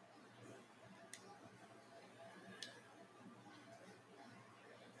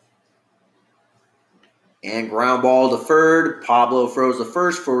 And ground ball to third. Pablo throws the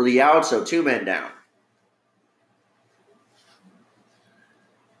first for the out, so 2 men down.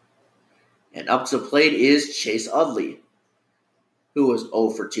 And up to the plate is Chase Utley, who was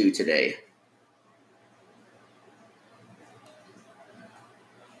 0 for 2 today.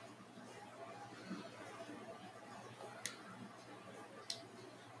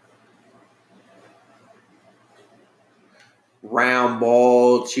 Round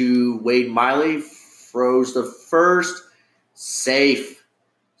ball to Wade Miley. Throws the first. Safe.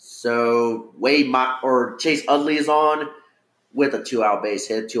 So Chase Utley is on with a 2-out base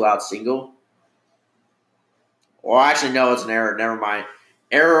hit, 2-out single. Or actually, no, it's an error. Never mind.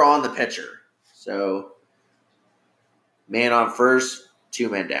 Error on the pitcher. So, man on first, 2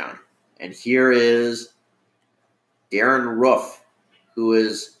 men down. And here is Darren Roof, who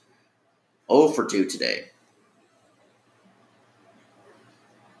is 0 for 2 today.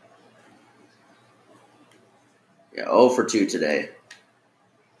 Yeah, 0 for 2 today.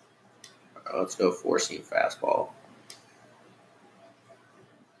 Let's go 4-seam fastball.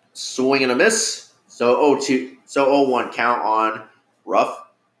 Swing and a miss. So 0-2. So 0-1 count on Ruff.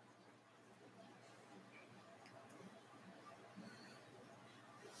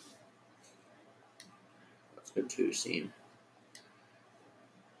 Let's go 2-seam.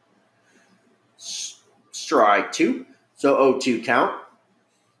 Strike 2. So 0-2 count.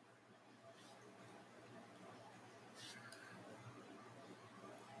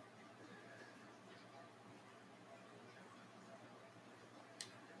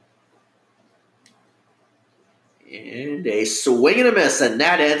 And a swing and a miss, and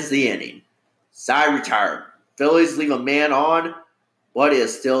that ends the inning. Side retired. Phillies leave a man on, but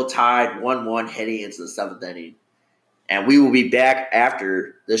is still tied 1-1 heading into the 7th inning. And we will be back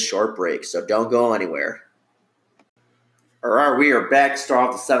after this short break, so don't go anywhere. All right, we are back to start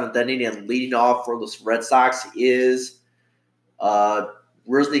off the 7th inning, and leading off for the Red Sox is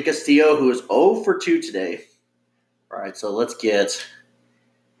Rusney Castillo, who is 0 for 2 today. All right, so let's get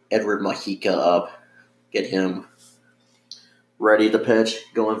Edward Mojica up, get him ready to pitch,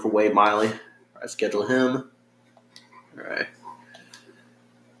 going for Wade Miley. All right, schedule him. All right.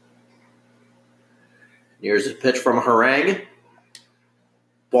 Here's a pitch from Harang.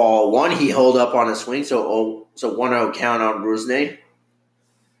 Ball 1, he held up on a swing, so 1-0 count on Rusney.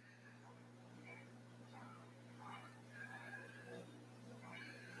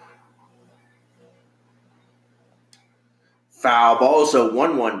 Foul ball, so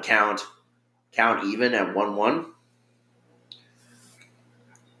 1-1 count. Count even at 1-1.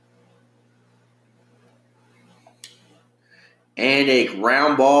 And a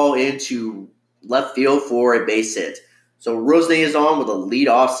ground ball into left field for a base hit. So Rusney is on with a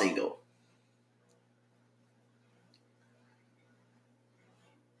leadoff single.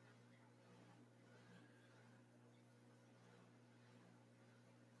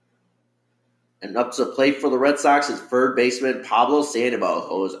 And up to the plate for the Red Sox is third baseman Pablo Sandoval,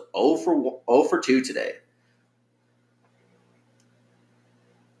 who is 0 for 2 today.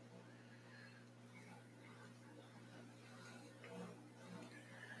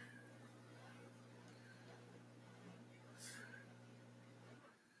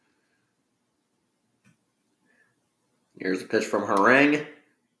 Here's a pitch from Harang.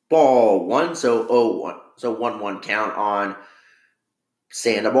 Ball 1, so 0-1. So 1-1 count on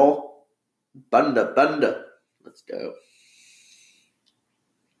Sandoval. Bunda. Let's go.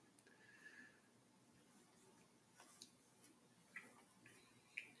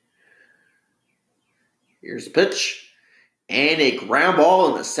 Here's a pitch. And a ground ball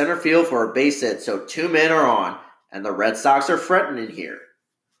in the center field for a base hit. So 2 men are on. And the Red Sox are threatening here.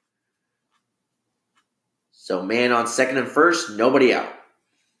 So man on second and first, nobody out.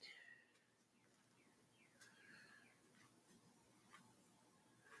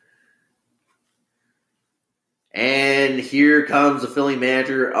 And here comes the Philly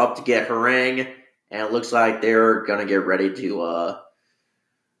manager up to get Harang. And it looks like they're going to get ready to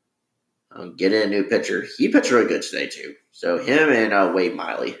get in a new pitcher. He pitched really good today, too. So him and Wade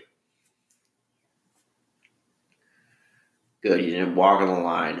Miley. Good, he didn't walk on the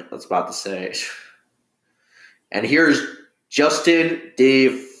line. I was about to say. And here's Justin De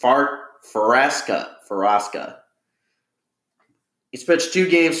Farasca. He's pitched 2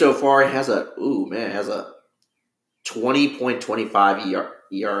 games so far. He has a 20.25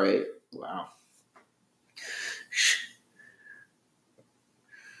 ERA. Wow.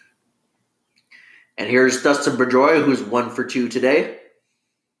 And here's Dustin Pedroia, who's 1 for 2 today.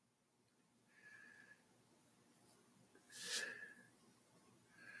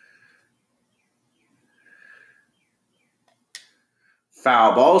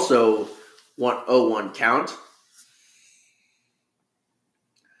 Foul ball, so 0-1 count.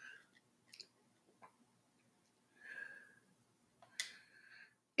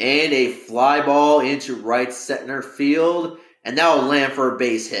 And a fly ball into right center field. And that will land for a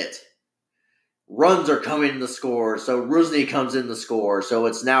base hit. Runs are coming in the score, so Rusney comes in the score. So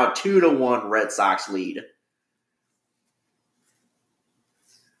it's now 2-1 Red Sox lead.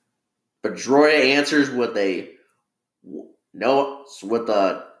 Pedroia answers with a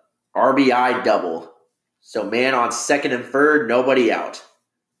RBI double. So man on second and third, nobody out.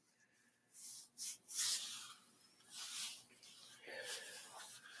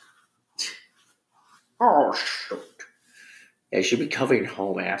 Yeah, you should be covering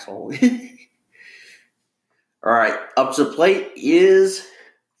home, asshole. All right, up to the plate is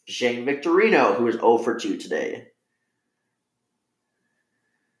Shane Victorino, who is 0 for 2 today.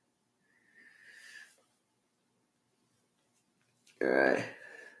 All right.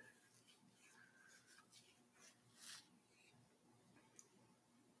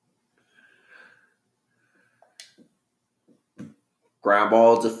 Ground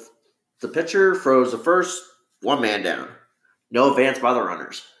ball to the pitcher, throws the first, one man down. No advance by the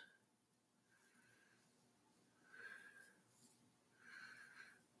runners.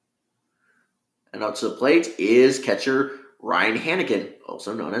 And up to the plate is catcher Ryan Hannigan,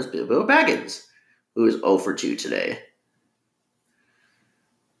 also known as Bilbo Baggins, who is 0 for 2 today.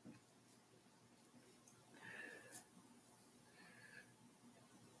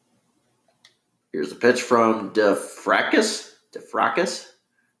 Here's the pitch from DeFracus,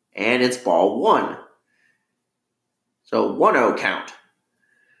 and it's ball 1. So 1-0 count.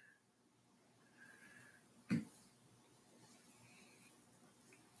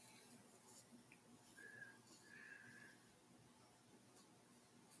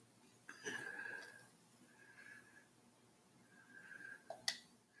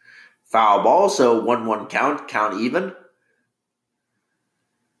 Foul ball, so 1-1 count even.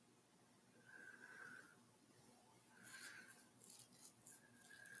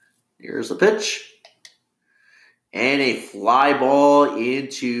 Here's the pitch. And a fly ball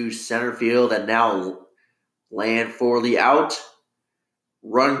into center field and now land for the out.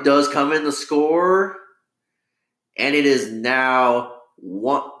 Run does come in the score. And it is now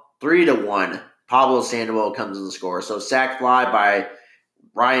 3-1. Pablo Sandoval comes in the score. So sac fly by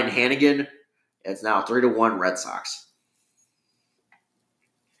Ryan Hannigan. It's now 3-1 Red Sox.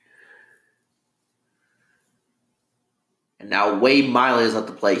 And now Wade Miley is at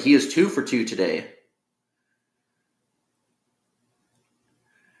the plate. He is 2 for 2 today.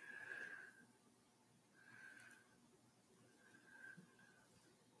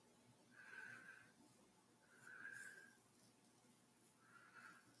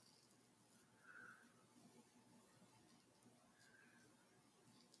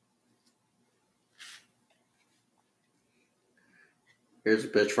 Here's a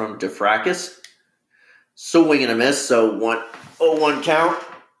pitch from DeFracus. Swing and a miss, so 1-0-1 count.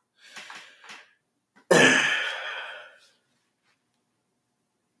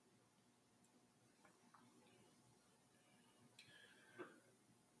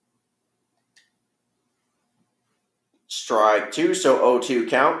 Strike 2, so 0-2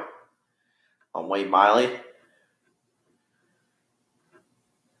 count on Wade Miley.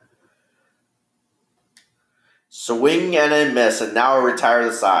 Swing and a miss, and now retire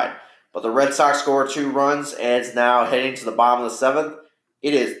the side. But the Red Sox score 2 runs, and it's now heading to the bottom of the 7th.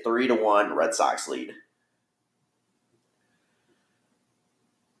 It is 3-1 Red Sox lead.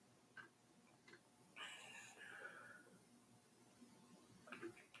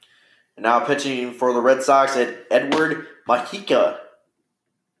 And now pitching for the Red Sox at Edward Mahika.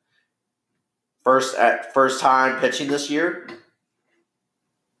 First time pitching this year.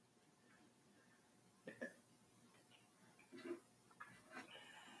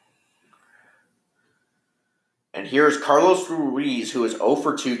 And here's Carlos Ruiz, who is 0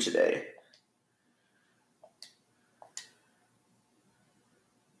 for 2 today.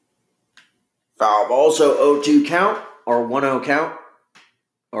 Foul ball, so 0-2 count, or 1-0 count,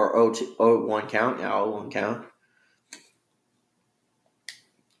 or 0-1 count. Yeah, 0-1 count.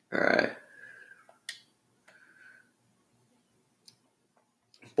 All right.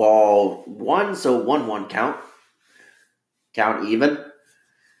 Ball 1, so 1-1 count. Count even.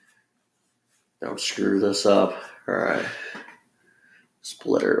 Don't screw this up. All right.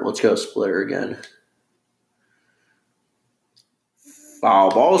 Splitter. Let's go splitter again. Foul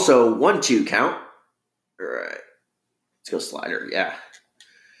ball, so 1-2 count. All right. Let's go slider. Yeah.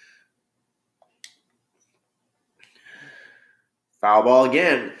 Foul ball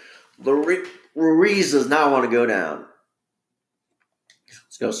again. Ruiz does not want to go down.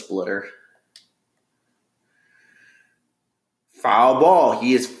 Let's go splitter. Foul ball.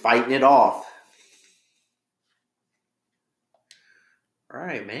 He is fighting it off. All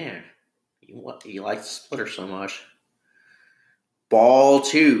right, man. You like the splitter so much. Ball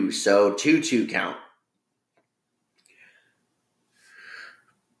 2, so 2-2 count.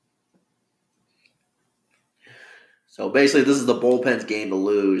 So basically, this is the bullpen's game to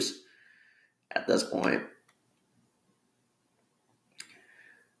lose at this point.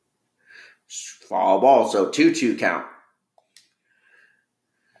 Foul ball, so 2-2 count.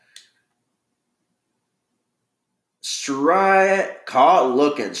 Caught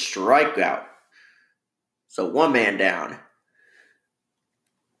looking, strikeout. So 1 man down.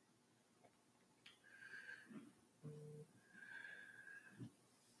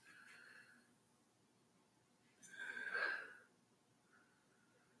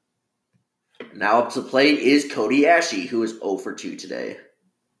 Now up to the plate is Cody Ashley, who is 0 for 2 today.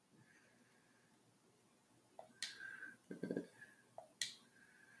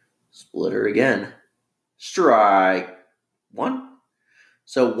 Splitter again. Strike 1.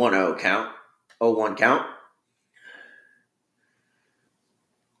 So 1-0 count. 0-1 count.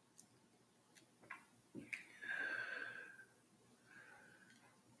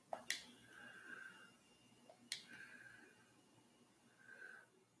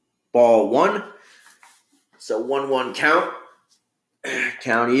 Ball 1. So 1-1 count.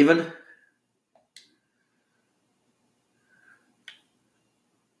 Count even.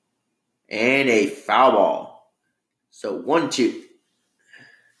 And a foul ball. So 1-2.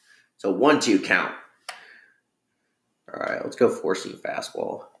 So 1-2 count. All right, let's go four-seam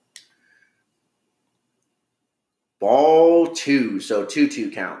fastball. Ball 2. So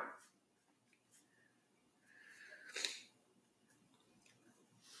 2-2 count.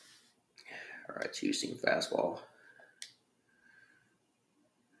 All right, 2-seam fastball.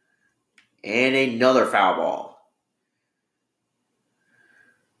 And another foul ball.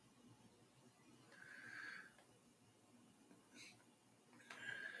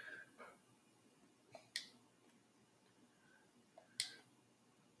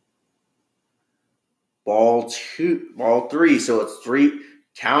 Ball 3. So it's 3.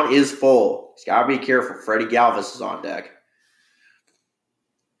 Count is full. He's got to be careful. Freddie Galvis is on deck.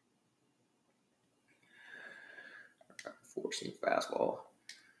 Four-seam fastball.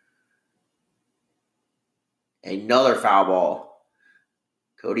 Another foul ball.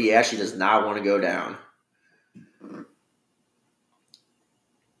 Cody Ashley does not want to go down.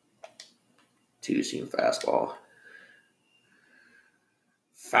 2-seam fastball.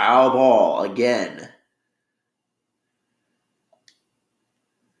 Foul ball again.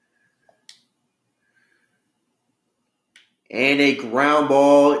 And a ground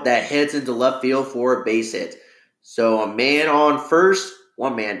ball that hits into left field for a base hit. So a man on first,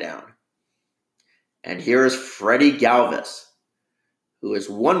 1 man down. And here is Freddie Galvis, who is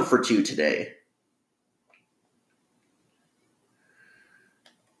 1 for 2 today.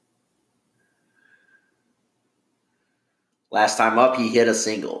 Last time up, he hit a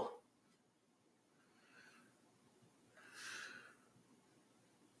single.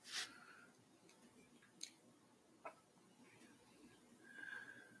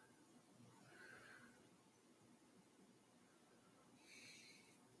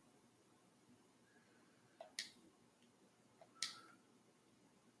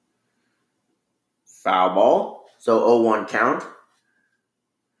 Foul ball. So 0-1 count.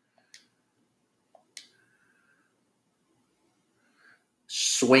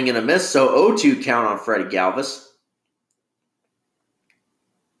 Swing and a miss. So 0-2 count on Freddie Galvis.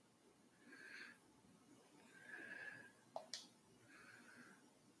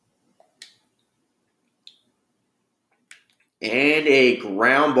 And a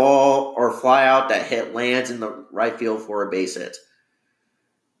ground ball or fly out that lands in the right field for a base hit.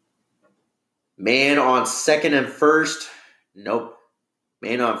 Man on second and first. Nope.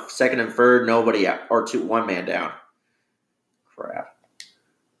 Man on second and third. Nobody out. Or 1 man down. Crap.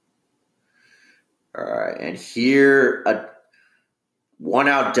 All right. And here, a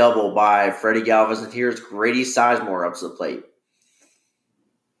 1-out double by Freddie Galvis. And here's Grady Sizemore up to the plate.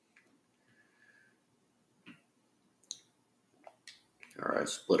 All right.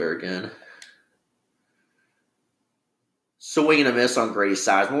 Splitter again. Swing and a miss on Grady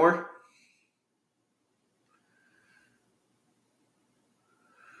Sizemore.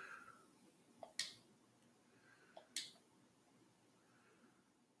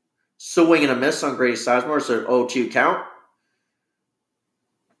 Swing and a miss on Grady Sizemore, so 0-2 count.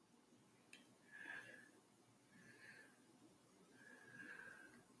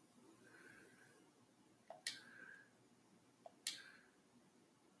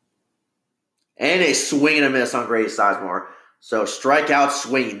 And a swing and a miss on Grady Sizemore. So strikeout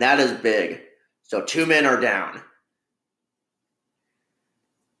swinging, that is big. So 2 men are down.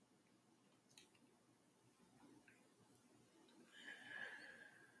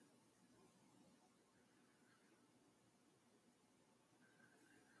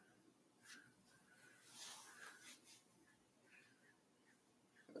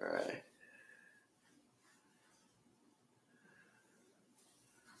 All right.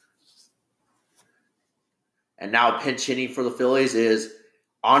 And now pinch hitting for the Phillies is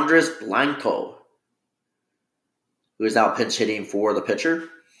Andres Blanco, who is now pinch hitting for the pitcher.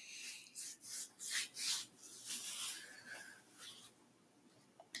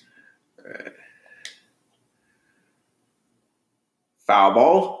 All right. Foul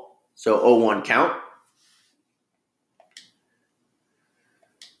ball, so 0-1 count.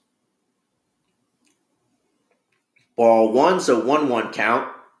 Ball one, so 1-1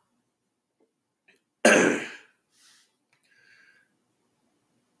 count.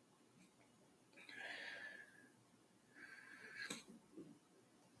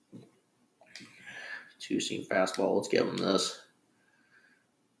 Two-seam fastball. Let's give him this.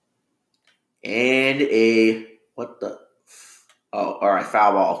 And what the? Oh, all right,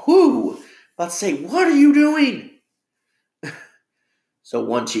 foul ball. Whoo! Let's say, what are you doing? So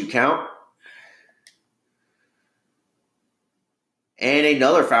 1-2 count. And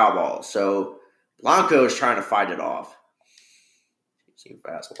another foul ball. So Blanco is trying to fight it off. Two-seam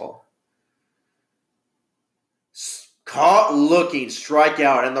fastball. Caught looking,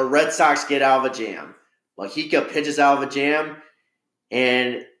 strikeout, and the Red Sox get out of a jam. Mahika pitches out of a jam,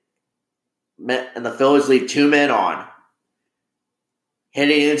 and the Phillies leave 2 men on.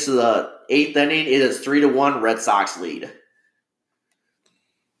 Heading into the 8th inning, it is 3-1 Red Sox lead.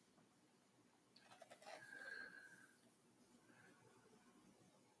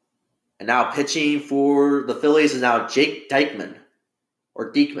 And now pitching for the Phillies is now Jake Diekman.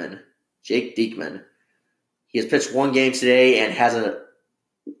 Jake Diekman. He has pitched 1 game today and has a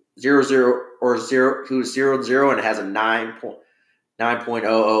 0-0 or 0-0 and has a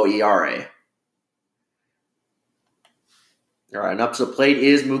 9.00 ERA. All right, and up to the plate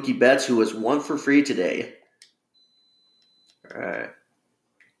is Mookie Betts, who was 1 for 3 today. All right.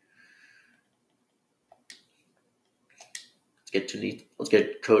 Let's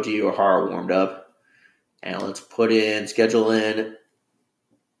get Koji Ohara warmed up. And let's schedule in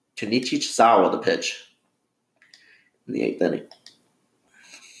Tanichi Chisawa to pitch in the 8th inning.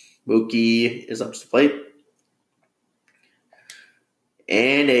 Mookie is up to the plate.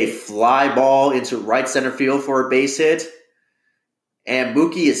 And a fly ball into right center field for a base hit. And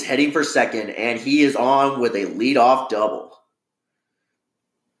Mookie is heading for second, and he is on with a leadoff double.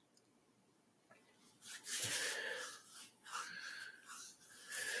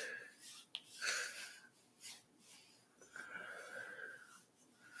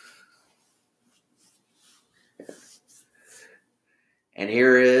 And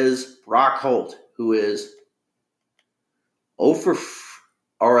here is Brock Holt, who is 1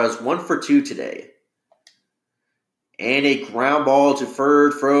 for 2 today. And a ground ball to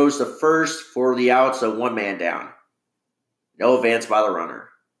third, throws to first for the out, so 1 man down. No advance by the runner.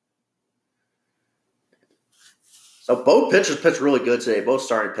 So both pitchers pitched really good today. Both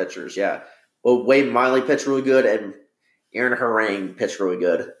starting pitchers, yeah. Both Wade Miley pitched really good, and Aaron Harang pitched really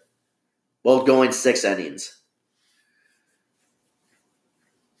good. Both going 6 innings.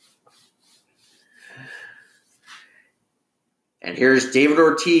 And here's David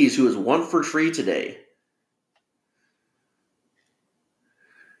Ortiz, who is 1 for 3 today.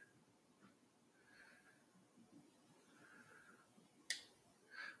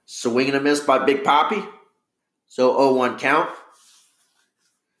 Swing and a miss by Big Papi. So 0-1 count.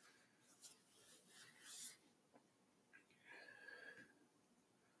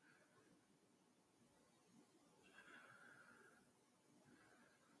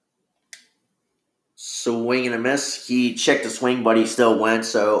 Swing and a miss. He checked the swing, but he still went,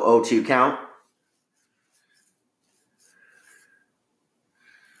 so 0-2 count.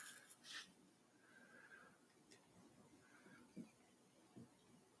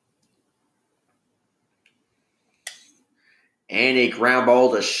 And a ground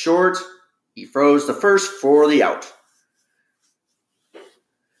ball to short. He throws the first for the out.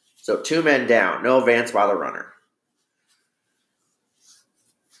 So 2 men down. No advance by the runner.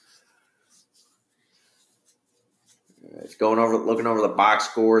 It's looking over the box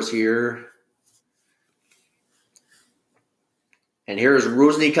scores here. And here is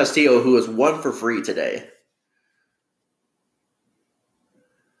Rusney Castillo, who is 1 for 3 today.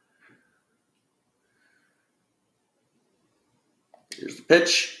 Here's the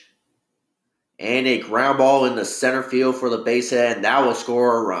pitch. And a ground ball in the center field for the base hit, and that will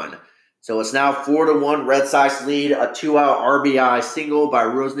score a run. So it's now 4-1 Red Sox lead, a 2-out RBI single by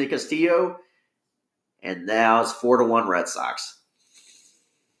Rusney Castillo. And now it's 4-1 Red Sox.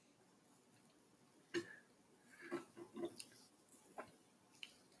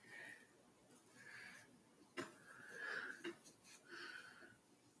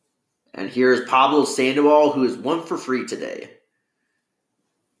 And here's Pablo Sandoval, who is 1 for 3 today.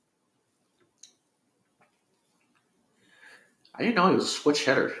 I didn't know he was a switch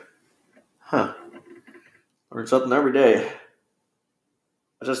hitter. Huh. Learn something every day.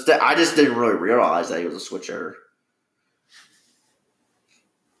 I just didn't really realize that he was a switch hitter.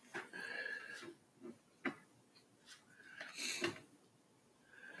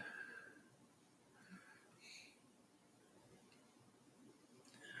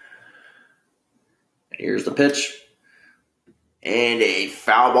 Here's the pitch. And a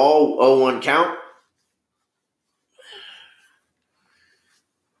foul ball, 0-1 count.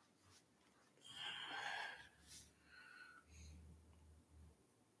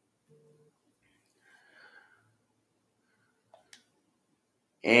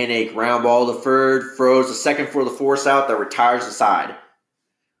 And a ground ball to third, throws the second for the force out that retires the side.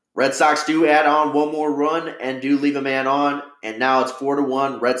 Red Sox do add on one more run and do leave a man on, and now it's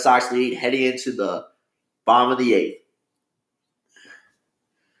 4-1. Red Sox lead heading into the bottom of the eighth.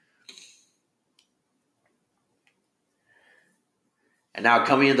 And now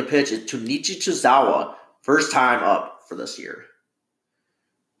coming in the pitch is Tunichi Chizawa, first time up for this year.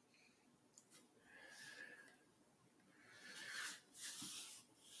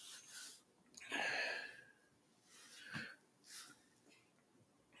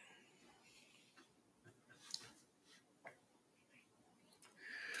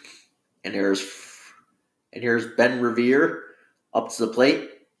 And here's Ben Revere up to the plate.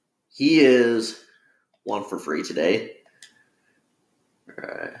 He is 1 for 3 today. All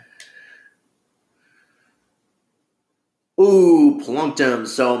right. Ooh, plunked him.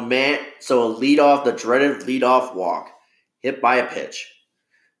 So a leadoff, the dreaded leadoff walk, hit by a pitch.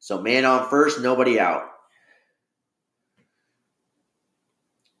 So man on first, nobody out.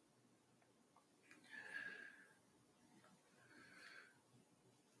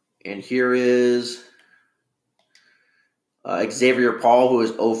 And here is Xavier Paul, who is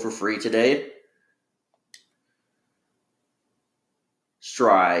 0 for 3 today.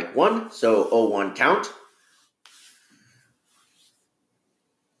 Strike 1, so 0-1 count.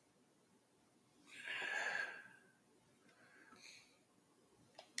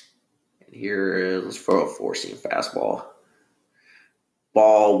 And here is, let's throw a 4-seam fastball.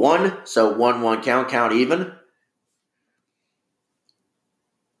 Ball 1, so 1-1 count even.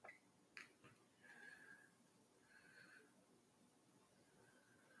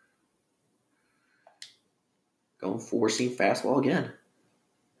 Going 4-seam fastball again.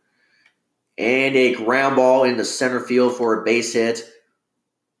 And a ground ball into center field for a base hit.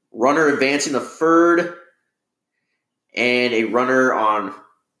 Runner advancing to third. And a runner on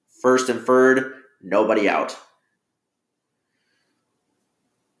first and third. Nobody out.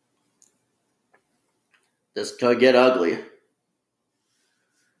 This could get ugly.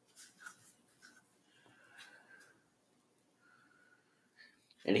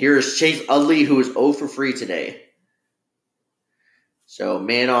 And here is Chase Utley, who is 0 for 3 today. So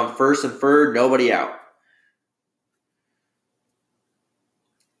man on first and third, nobody out.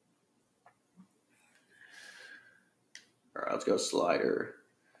 All right, let's go slider.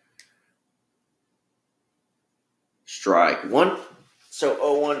 Strike 1, so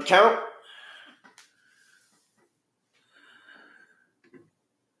 0-1 count.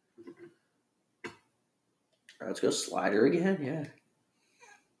 All right, let's go slider again, yeah.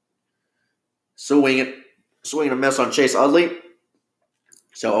 Swinging a miss on Chase Utley.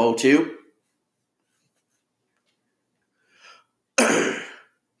 So 0-2.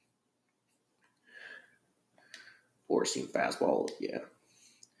 Four-seam fastball, yeah.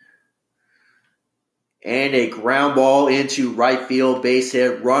 And a ground ball into right field, base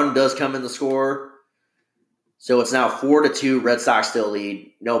hit. Run does come in the score. So it's now 4-2. Red Sox still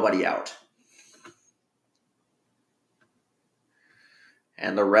lead. Nobody out.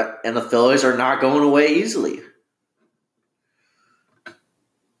 And the Phillies are not going away easily.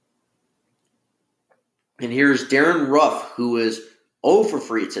 And here's Darren Ruff, who is 0 for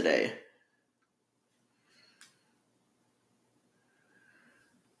 3 today.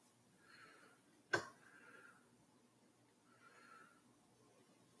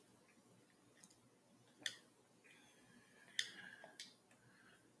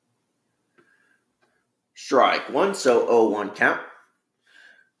 Strike 1, so 0-1 count.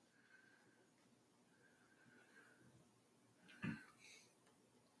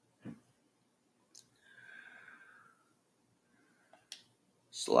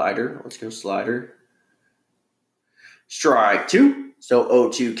 Slider, let's go slider. Strike 2, so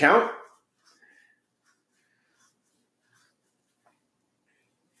 0-2 count.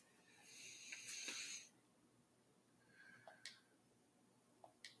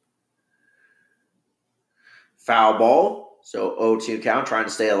 Foul ball, so 0-2 count, trying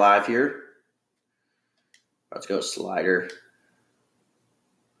to stay alive here. Let's go slider.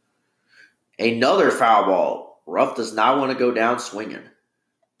 Another foul ball. Ruff does not want to go down swinging.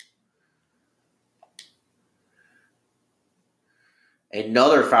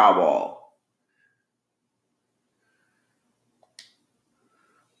 Another foul ball.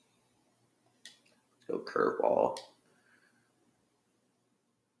 Let's go curveball.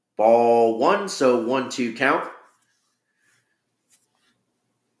 Ball 1, so 1-2 count.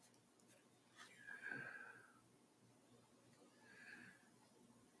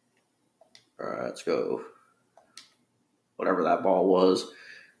 let's go. Whatever that ball was.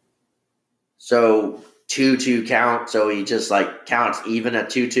 So 2-2 count. So he just like counts even at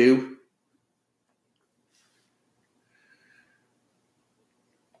 2-2.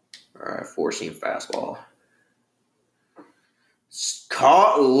 All right, 4-seam fastball.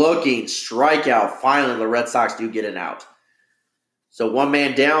 Caught looking strikeout. Finally, the Red Sox do get an out. So one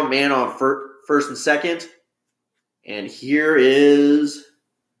man down, man on first and second. And here is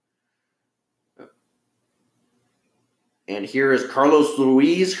Carlos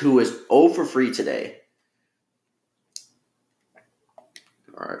Ruiz, who is 0 for 3 today.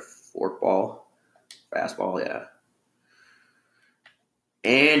 All right, forkball, fastball, yeah.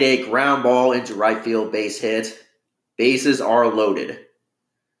 And a ground ball into right field, base hit. Bases are loaded.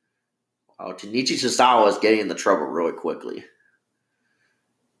 Oh, Tanichi Chisawa is getting into trouble really quickly.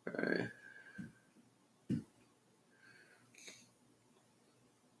 All right.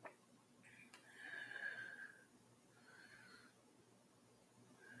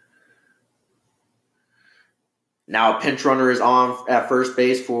 Now a pinch runner is on at first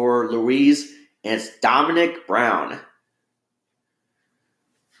base for Ruiz, and it's Dominic Brown.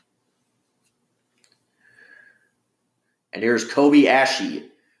 And here's Cody Ashe,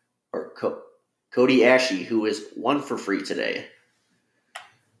 who is 1 for 3 today.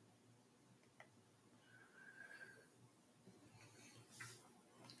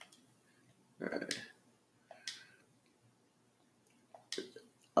 All right.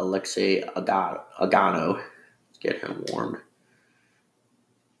 Alexei Agano. Let's get him warmed.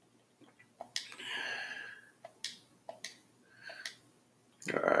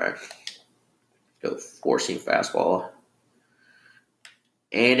 All right. Go 4-seam fastball.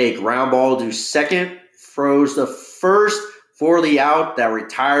 And a ground ball to second. Throws the first for the out that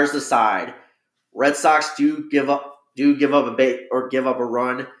retires the side. Red Sox do give up a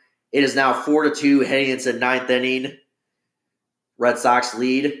run. It is now 4-2 heading into the 9th inning. Red Sox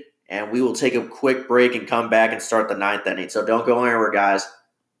lead, and we will take a quick break and come back and start the 9th inning. So don't go anywhere, guys.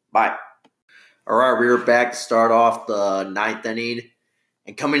 Bye. All right, we're back to start off the 9th inning.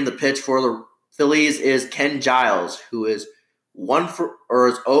 And coming to the pitch for the Phillies is Ken Giles, who is 0 for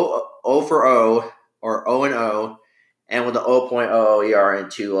 0, or 0-0, and with the 0.00 ERA in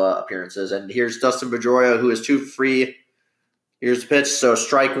 2 appearances. And here's Dustin Pedroia, who is 2 for 3. Here's the pitch. So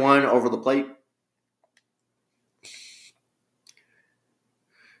strike 1 over the plate.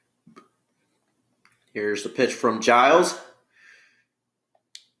 Here's the pitch from Giles.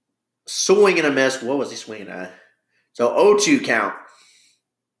 Swing and a miss. What was he swinging at? So 0-2 count.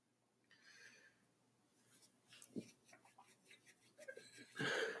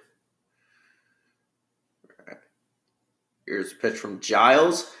 Here's a pitch from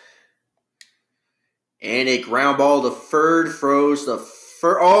Giles. And a ground ball to third. Throws the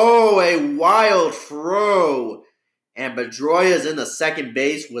first. Oh, a wild throw. And Pedroia is in the second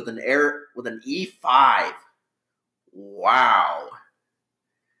base with an E5. Wow.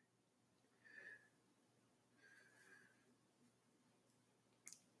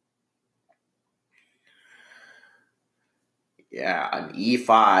 Yeah, an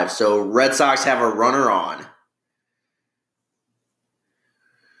E5. So Red Sox have a runner on.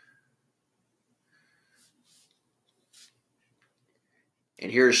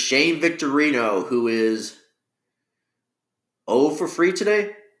 And here's Shane Victorino, who is 0 for 3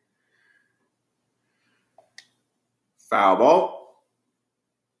 today. Foul ball.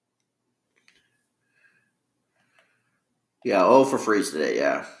 Yeah, 0 for 3 today,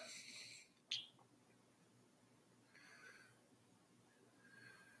 yeah.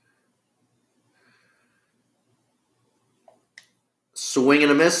 Swing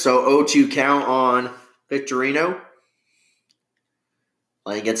and a miss, so 0-2 count on Victorino.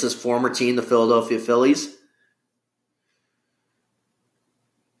 Playing against his former team, the Philadelphia Phillies.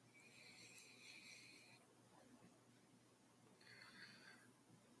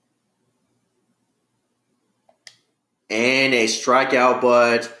 And a strikeout,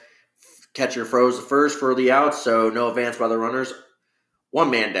 but catcher froze the first for the out, so no advance by the runners. 1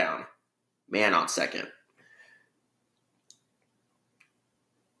 man down. Man on second.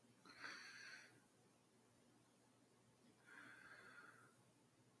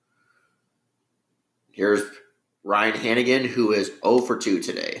 Here's Ryan Hannigan, who is 0 for 2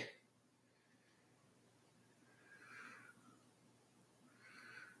 today.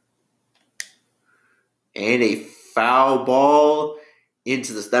 And a foul ball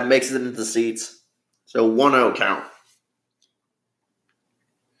into this. That makes it into the seats. So 1-0 count.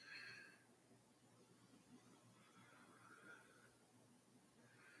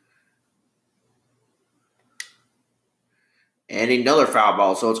 And another foul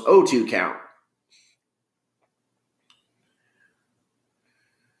ball, so it's 0-2 count.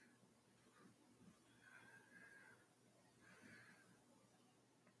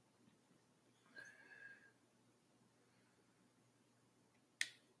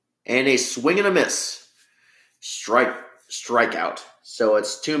 And a swing and a miss. Strikeout. So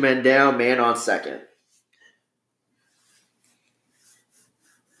it's 2 men down, man on second.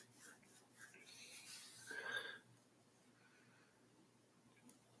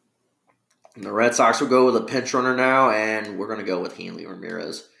 And the Red Sox will go with a pinch runner now, and we're going to go with Hanley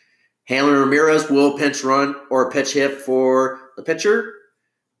Ramirez. Hanley Ramirez will pinch run or pitch hit for the pitcher.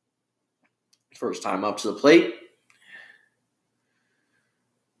 First time up to the plate.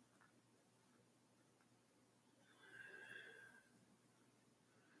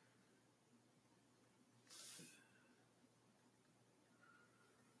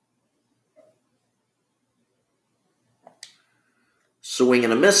 Swing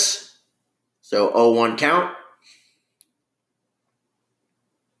and a miss. So 0-1 count.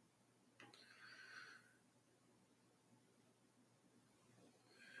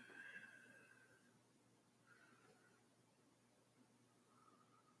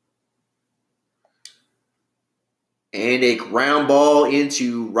 And a ground ball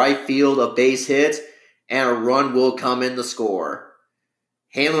into right field, a base hit, and a run will come in to score.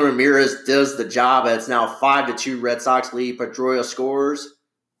 Hanley Ramirez does the job. It's now 5-2 Red Sox lead. Pedroia scores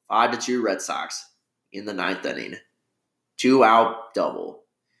 5-2 Red Sox in the 9th inning. 2-out double.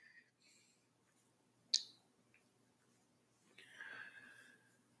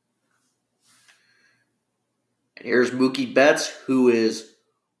 And here's Mookie Betts, who is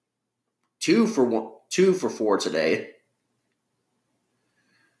 2 for 4 today.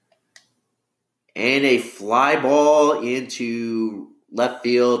 And a fly ball into left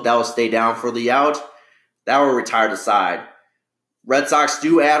field. That will stay down for the out. That will retire the side. Red Sox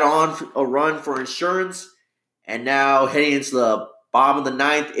do add on a run for insurance. And now heading into the bottom of the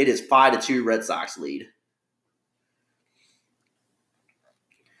 9th, it is 5-2 Red Sox lead.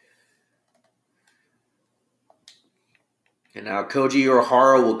 And now Koji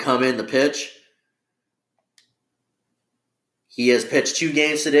Uehara will come in to pitch. He has pitched 2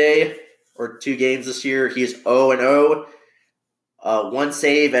 games today, or 2 games this year. He is 0-0, 1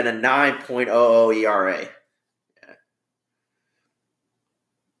 save, and a 9.00 ERA.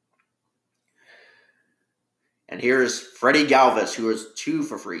 And here's Freddie Galvis, who is 2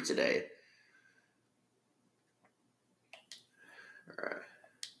 for 3 today. All right.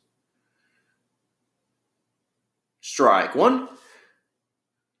 Strike 1.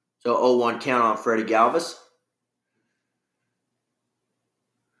 So 0-1 count on Freddie Galvis.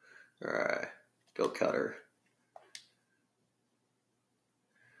 All right. Go Cutter.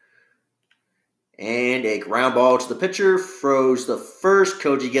 And a ground ball to the pitcher. Throws the first.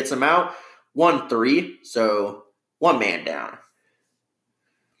 Koji gets him out. 1-3. So 1 man down.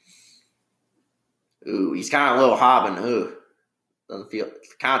 Ooh, he's kind of a little hobbing. Ooh. Doesn't feel.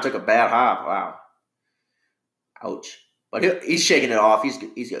 Kind of took a bad hop. Wow. Ouch. But he's shaking it off. He's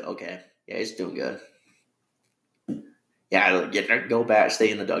good. Okay. Yeah, he's doing good. Yeah, go back.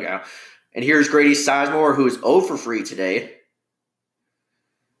 Stay in the dugout. And here's Grady Sizemore, who is 0 for 3 today.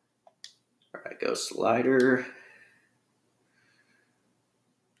 All right, go slider.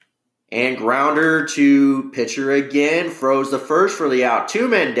 And grounder to pitcher again. Throws the first for the out. 2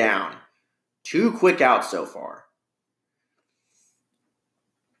 men down. 2 quick outs so far.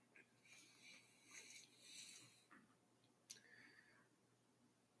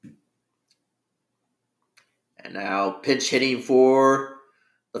 And now pinch hitting for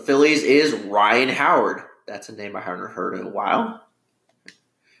the Phillies is Ryan Howard. That's a name I haven't heard in a while.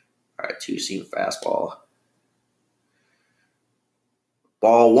 All right, 2-seam fastball.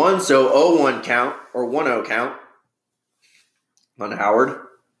 Ball 1, so 0-1 count, or 1-0 count on Howard.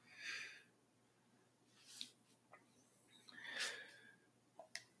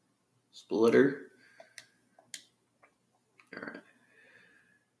 Splitter. All right.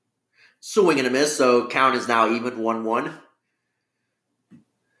 Swing and a miss, so count is now even 1-1.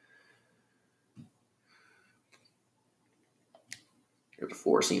 Here's a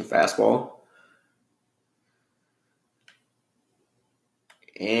 4-seam fastball.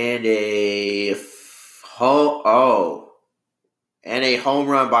 And a home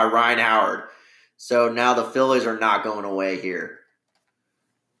run by Ryan Howard. So now the Phillies are not going away here.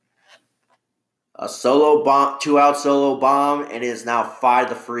 A solo bomb, 2-out solo bomb, and it is now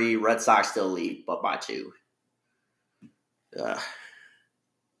 5-3. Red Sox still lead, but by 2.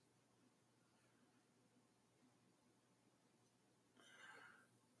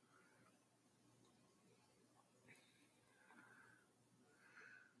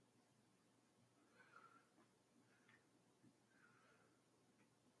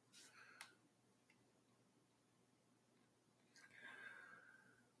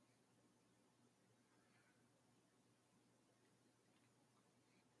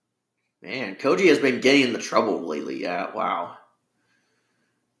 Man, Koji has been getting into trouble lately. Yeah, wow.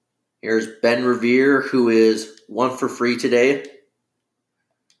 Here's Ben Revere, who is 1 for 3 today.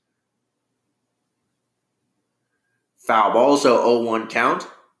 Foul ball, so 0-1 count.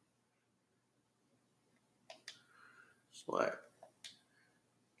 Select.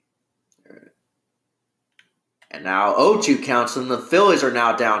 And now 0-2 counts, and the Phillies are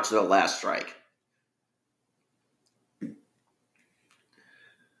now down to the last strike.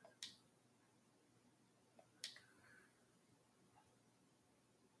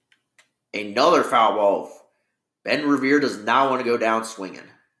 Another foul ball. Ben Revere does not want to go down swinging.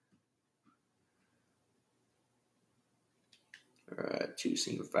 All right,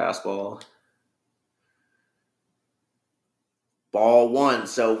 2-seam fastball. Ball 1,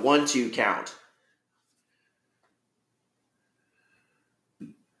 so 1-2 count.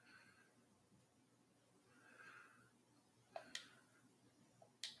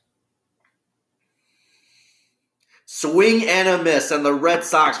 Swing and a miss, and the Red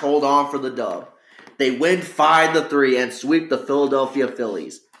Sox hold on for the dub. They win 5-3 and sweep the Philadelphia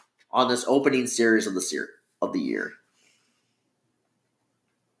Phillies on this opening series of the year.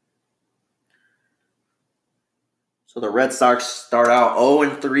 So the Red Sox start out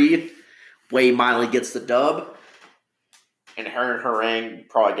 0-3. Wade Miley gets the dub, and Hernan Harang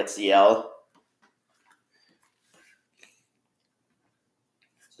probably gets the L.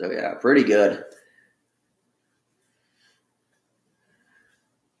 So yeah, pretty good.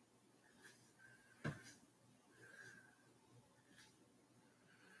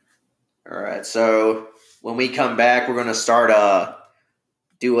 All right, so when we come back, we're going to start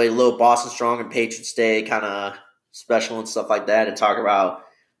do a little Boston Strong and Patriots Day kind of special and stuff like that, and talk about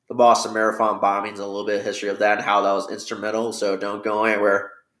the Boston Marathon bombings, a little bit of history of that, and how that was instrumental. So don't go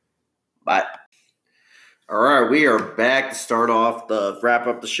anywhere. Bye. All right, we are back to start off wrap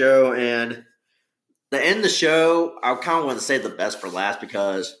up the show, and to end the show, I kind of want to say the best for last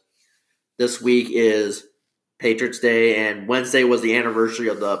because this week is Patriots Day, and Wednesday was the anniversary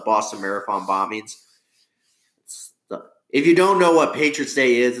of the Boston Marathon bombings. If you don't know what Patriots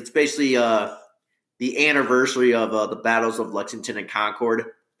Day is, it's basically the anniversary of the battles of Lexington and Concord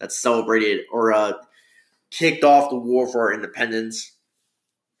that celebrated or kicked off the war for our independence.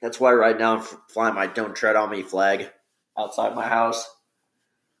 That's why right now I'm flying my Don't Tread on Me flag outside my house.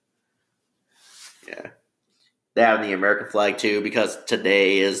 Yeah. They have the American flag too because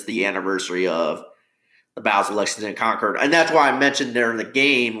today is the anniversary of the battles of Lexington and Concord. And that's why I mentioned during the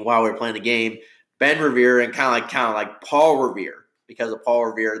game, while we were playing the game, Ben Revere and kind of like Paul Revere. Because of Paul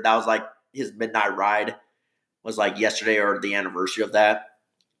Revere, that was like his midnight ride was like yesterday or the anniversary of that.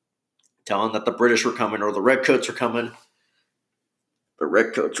 Telling that the British were coming or the Redcoats were coming. The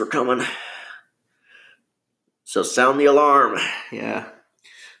Redcoats were coming. So sound the alarm. Yeah.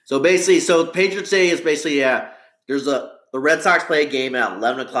 So Patriots Day is basically, there's the Red Sox play a game at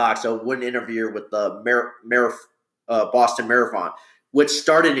 11 o'clock, so it wouldn't interfere with the Boston Marathon, which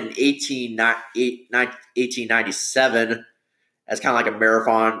started in 1897 as kind of like a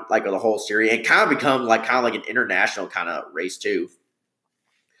marathon, like the whole series, and kind of become like an international kind of race too,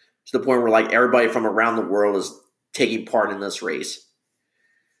 to the point where like everybody from around the world is taking part in this race.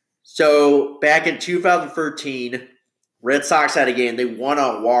 So back in 2013, Red Sox had a game. They won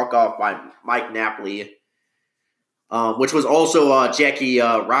a walk-off by Mike Napoli, which was also Jackie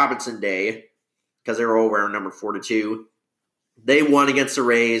Robinson Day because they were all wearing number 42. They won against the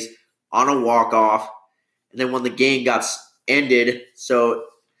Rays on a walk-off, and then when the game got ended, so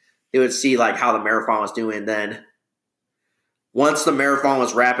they would see like how the marathon was doing. Then once the marathon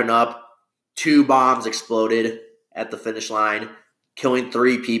was wrapping up, 2 bombs exploded at the finish line, killing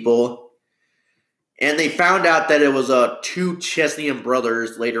 3 people. And they found out that it was 2 Chesnian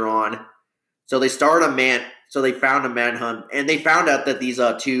brothers later on. So they found a manhunt, and they found out that these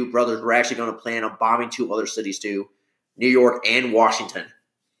 2 brothers were actually going to plan on bombing 2 other cities too, New York and Washington.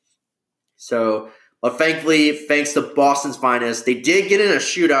 So, but thankfully, thanks to Boston's finest, they did get in a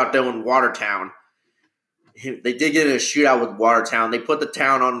shootout though in Watertown. They did get in a shootout with Watertown. They put the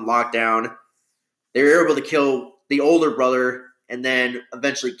town on lockdown. They were able to kill the older brother and then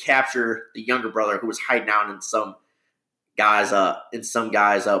eventually capture the younger brother who was hiding out in some guy's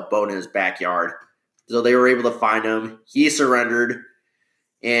boat in his backyard. So they were able to find him. He surrendered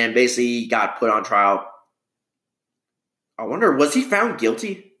and basically got put on trial. I wonder, was he found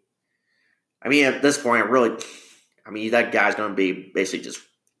guilty? I mean, at this point, that guy's going to be basically just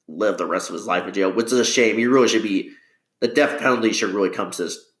live the rest of his life in jail, which is a shame. He really should be, the death penalty should really come to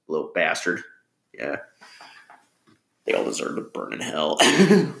this little bastard. Yeah. They all deserve to burn in hell.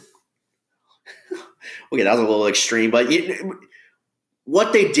 Okay, that was a little extreme, but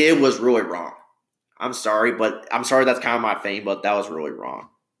what they did was really wrong. I'm sorry that's kind of my thing, but that was really wrong.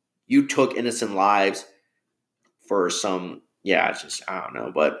 You took innocent lives for some, it's just, I don't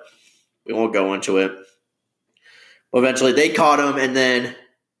know, but we won't go into it. But eventually they caught him, and then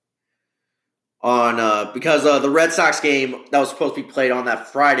because the Red Sox game that was supposed to be played on that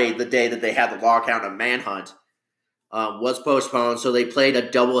Friday, the day that they had the lockout and manhunt, was postponed. So they played a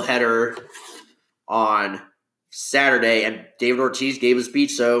doubleheader on Saturday, and David Ortiz gave a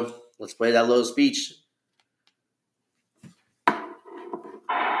speech. So let's play that little speech.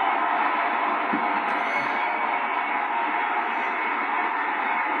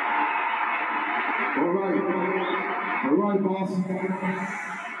 All right, boss.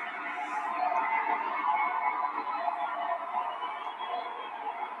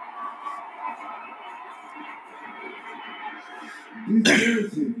 This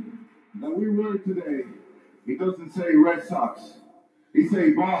jersey that we wear today, it doesn't say Red Sox. It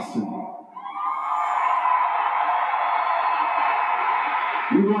says Boston.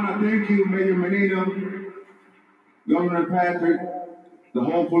 We want to thank you, Mayor Menino, Governor Patrick, the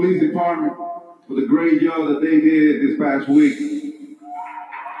whole police department for the great job that they did this past week.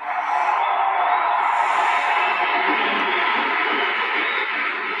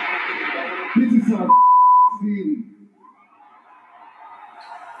 This is our city.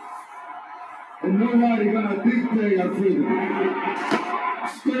 And nobody gonna dictate our freedom.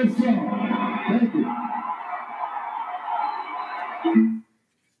 Stay strong. Thank you.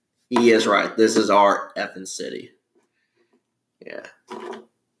 He is right. This is our effing city. Yeah.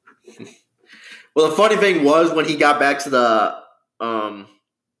 Well, the funny thing was when he got back to the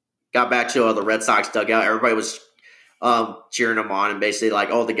Red Sox dugout, everybody was cheering him on, and basically like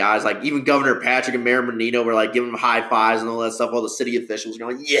all the guys, like even Governor Patrick and Mayor Menino were like giving him high fives and all that stuff. All the city officials were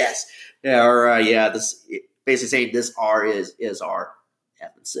going, yes, yeah, all right, yeah. This basically saying this is our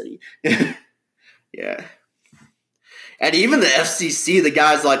effing city. Yeah. And even the FCC, the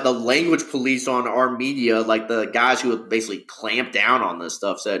guys like the language police on our media, like the guys who have basically clamped down on this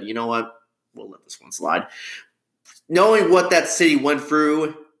stuff, said, you know what, we'll let this one slide. Knowing what that city went through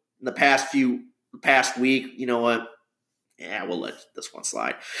in the past week, you know what, yeah, we'll let this one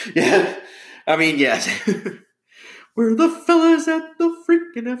slide. Yeah, I mean, yes. We're the fellas at the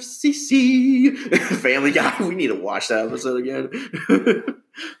freaking FCC. Family Guy, we need to watch that episode again.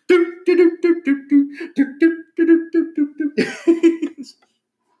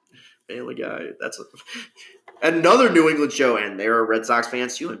 Family Guy, that's another New England show, and they're Red Sox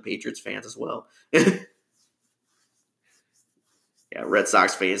fans too, and Patriots fans as well. Yeah, Red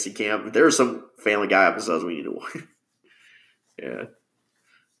Sox fantasy camp. There are some Family Guy episodes we need to watch. Yeah.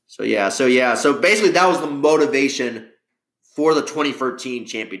 So basically that was the motivation for the 2013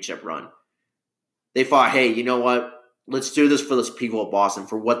 championship run. They thought, hey, you know what? Let's do this for the people of Boston.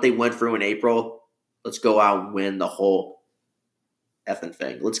 For what they went through in April, let's go out and win the whole effing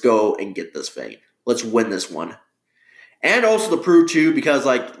thing. Let's go and get this thing. Let's win this one. And also to prove, too, because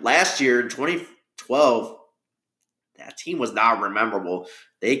like last year in 2012, that team was not memorable.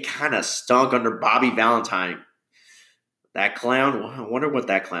 They kind of stunk under Bobby Valentine. That clown, I wonder what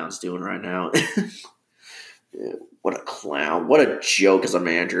that clown's doing right now. What a clown. What a joke as a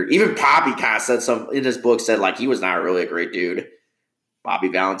manager. Even Poppy kind of said some in his book, said like he was not really a great dude. Bobby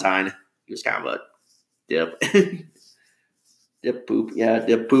Valentine. He was kind of a dip. Dip poop. Yeah,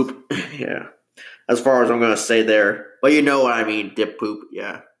 dip poop. Yeah. As far as I'm going to say there. But you know what I mean. Dip poop.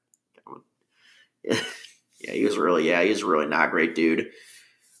 Yeah. Yeah, he was really not a great dude.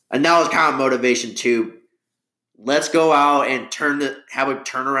 And that was kind of motivation too. Let's go out and have a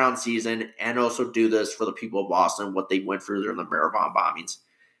turnaround season and also do this for the people of Boston, what they went through during the Marathon bombings.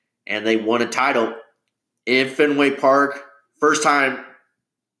 And they won a title in Fenway Park. First time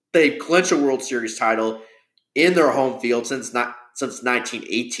they clinched a World Series title in their home field since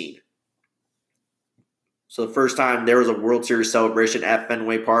 1918. So the first time there was a World Series celebration at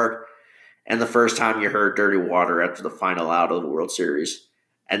Fenway Park, and the first time you heard Dirty Water after the final out of the World Series.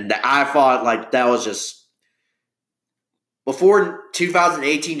 And I thought like that was just before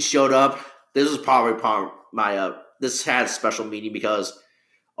 2018 showed up. This was probably my this had a special meaning because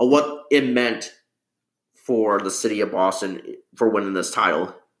of what it meant for the city of Boston for winning this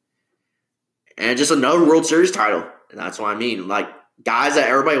title, and just another World Series title. And that's what I mean. Like guys that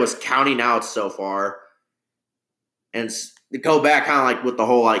everybody was counting out so far, and to go back kind of like with the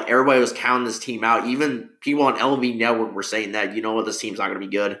whole like everybody was counting this team out. Even people on LV Network were saying that, you know what, this team's not going to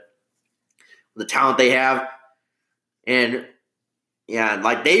be good. The talent they have. And yeah,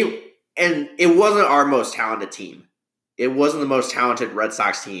 like it wasn't our most talented team. It wasn't the most talented Red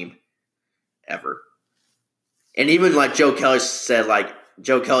Sox team ever. And even like Joe Kelly said, like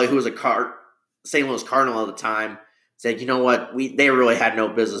Joe Kelly, who was a St. Louis Cardinal at the time, said, you know what, they really had no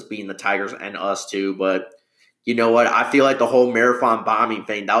business beating the Tigers and us too. But you know what, I feel like the whole marathon bombing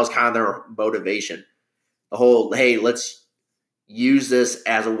thing, that was kind of their motivation. The whole, hey, let's use this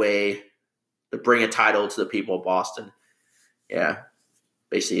as a way to bring a title to the people of Boston. Yeah.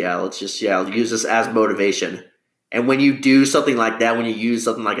 Basically, let's just use this as motivation. And when you do something like that, when you use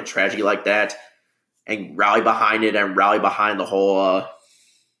something like a tragedy like that, and rally behind it, and rally behind the whole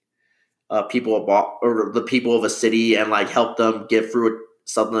the people of a city, and like help them get through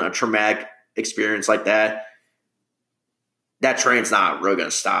a traumatic experience like that, that train's not really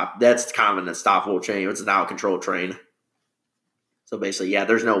gonna stop. That's kind of an unstoppable train. It's an out of control train. So basically,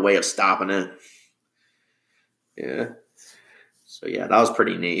 there's no way of stopping it. Yeah. So, that was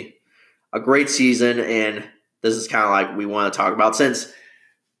pretty neat. A great season, and this is kind of like we want to talk about. Since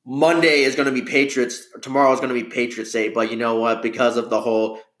Monday is going to be Patriots, tomorrow is going to be Patriots Day, but you know what? Because of the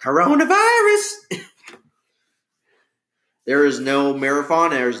whole coronavirus, there is no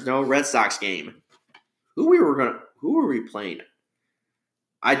marathon, there's no Red Sox game. Who are we playing?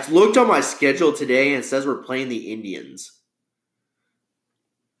 I looked on my schedule today, and it says we're playing the Indians.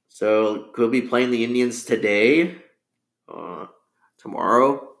 So, could be playing the Indians today.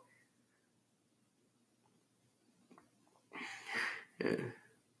 Tomorrow. Yeah.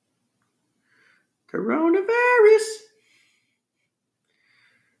 Coronavirus.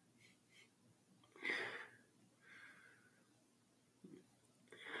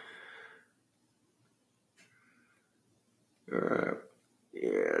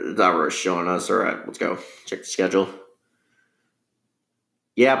 It's not really showing us. All right, let's go. Check the schedule.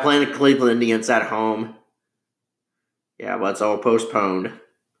 Playing the Cleveland Indians at home. But it's all postponed.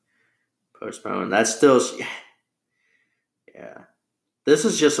 That's still... This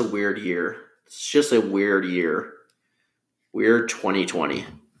is just a weird year. It's just a weird year. Weird 2020.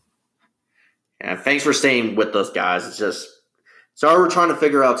 Thanks for staying with us, guys. It's just... Sorry we're trying to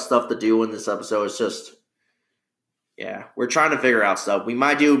figure out stuff to do in this episode. It's just... we're trying to figure out stuff. We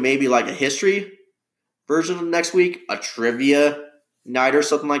might do maybe like a history version of next week. A trivia night or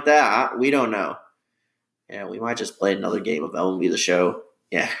something like that. We don't know. We might just play another game of MLB The Show.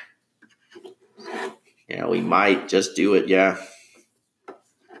 We might just do it.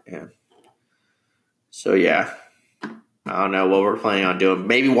 So, I don't know what we're planning on doing.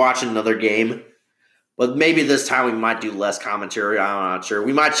 Maybe watching another game. But maybe this time we might do less commentary. I'm not sure.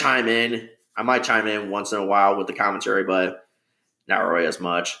 We might chime in. I might chime in once in a while with the commentary, but not really as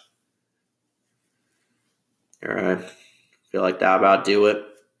much. All right. Feel like that about do it.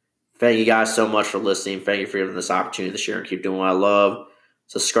 Thank you guys so much for listening. Thank you for giving this opportunity to share and keep doing what I love.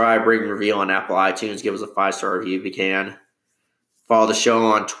 Subscribe, rate, and review on Apple iTunes. Give us a 5-star review if you can. Follow the show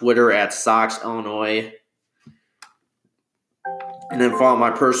on Twitter at Sox Illinois. And then follow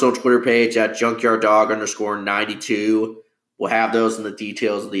my personal Twitter page at junkyarddog_92. We'll have those in the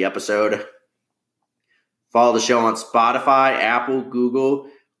details of the episode. Follow the show on Spotify, Apple,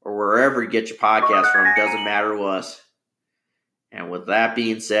 Google, or wherever you get your podcast from. It doesn't matter to us. And with that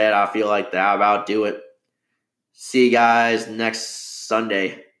being said, I feel like that about do it. See you guys next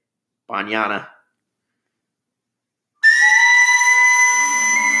Sunday. Mañana.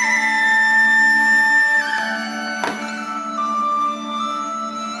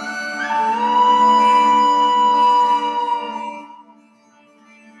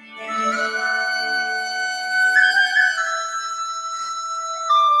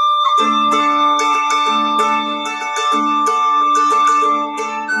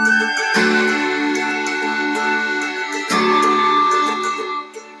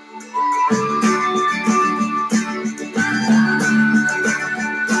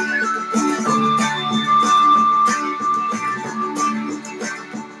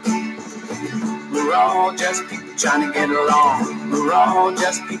 Just people trying to get along. We're all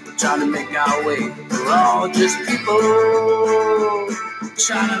just people trying to make our way. We're all just people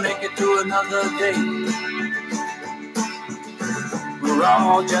trying to make it through another day. We're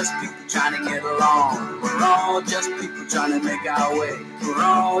all just people trying to get along. We're all just people trying to make our way. We're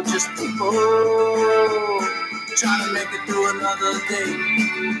all just people trying to make it through another day.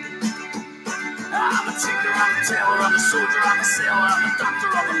 I'm a tinker, I'm a tailor, I'm a soldier, I'm a sailor, I'm a doctor,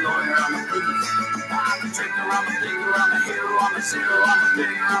 I'm a lawyer, I'm a thief. I'm a drinker, I'm a thinker, I'm a hero, I'm a zero, I'm a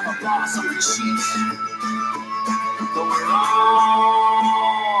bigger, I'm a boss, I'm a chief. But we're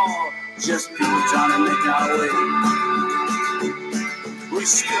all just people trying to make our way. We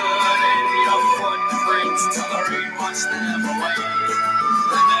stood in your footprints till the rain washed them away.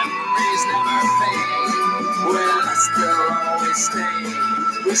 The memories never fade, will still always stay.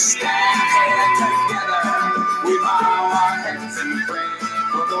 We stand here together. We bow our heads and pray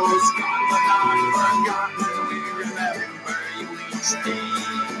for those gone but not forgotten. We remember you each day.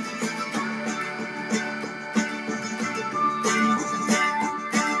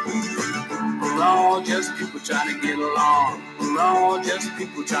 We're all just people trying to get along. We're all just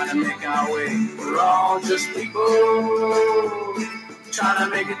people trying to make our way. We're all just people trying to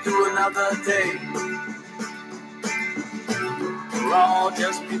make it through another day. We're all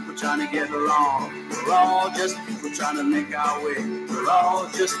just people trying to get along. We're all just people trying to make our way. We're all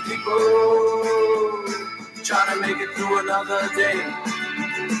just people trying to make it through another day.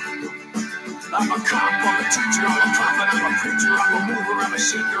 I'm a cop, I'm a teacher, I'm a prophet, I'm a preacher, I'm a mover, I'm a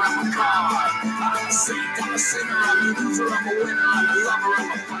shaker, I'm a god. I'm a saint, I'm a sinner, I'm a loser, I'm a winner, I'm a lover,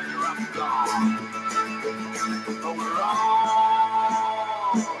 I'm a fighter, I'm God. But we're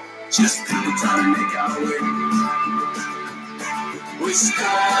all just people trying to make our way. We stood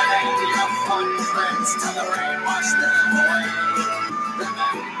your footprints till the rain washed them away. The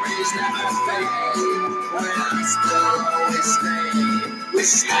memories never fade. We'll still always stay. We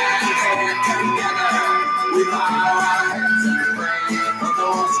stand here together. We bow our heads and pray for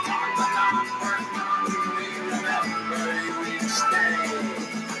those gone but not forgotten. We remember you each day.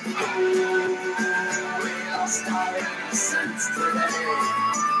 We lost our innocence today.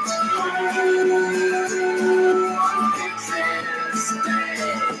 On Patriots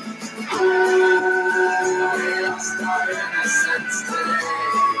Day. We lost our innocence today.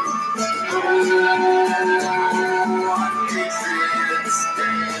 On Patriots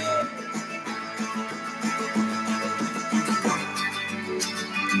Day.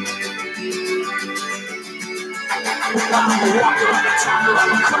 I'm a walker, I'm a talker,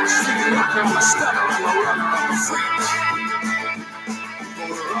 I'm a coach, I'm a rocker, I'm a stunner, I'm a runner, I'm a freak.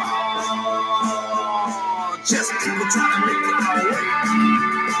 We're all just people trying to make it our way.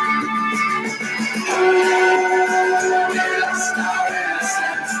 We lost our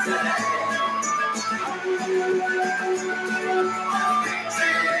innocence today. On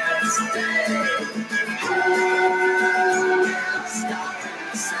Patriots Day. We lost our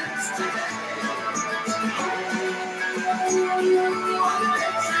innocence today. On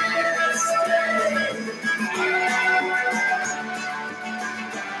Patriots Day.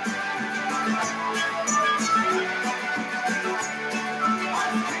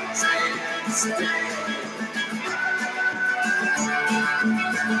 On Patriots Day.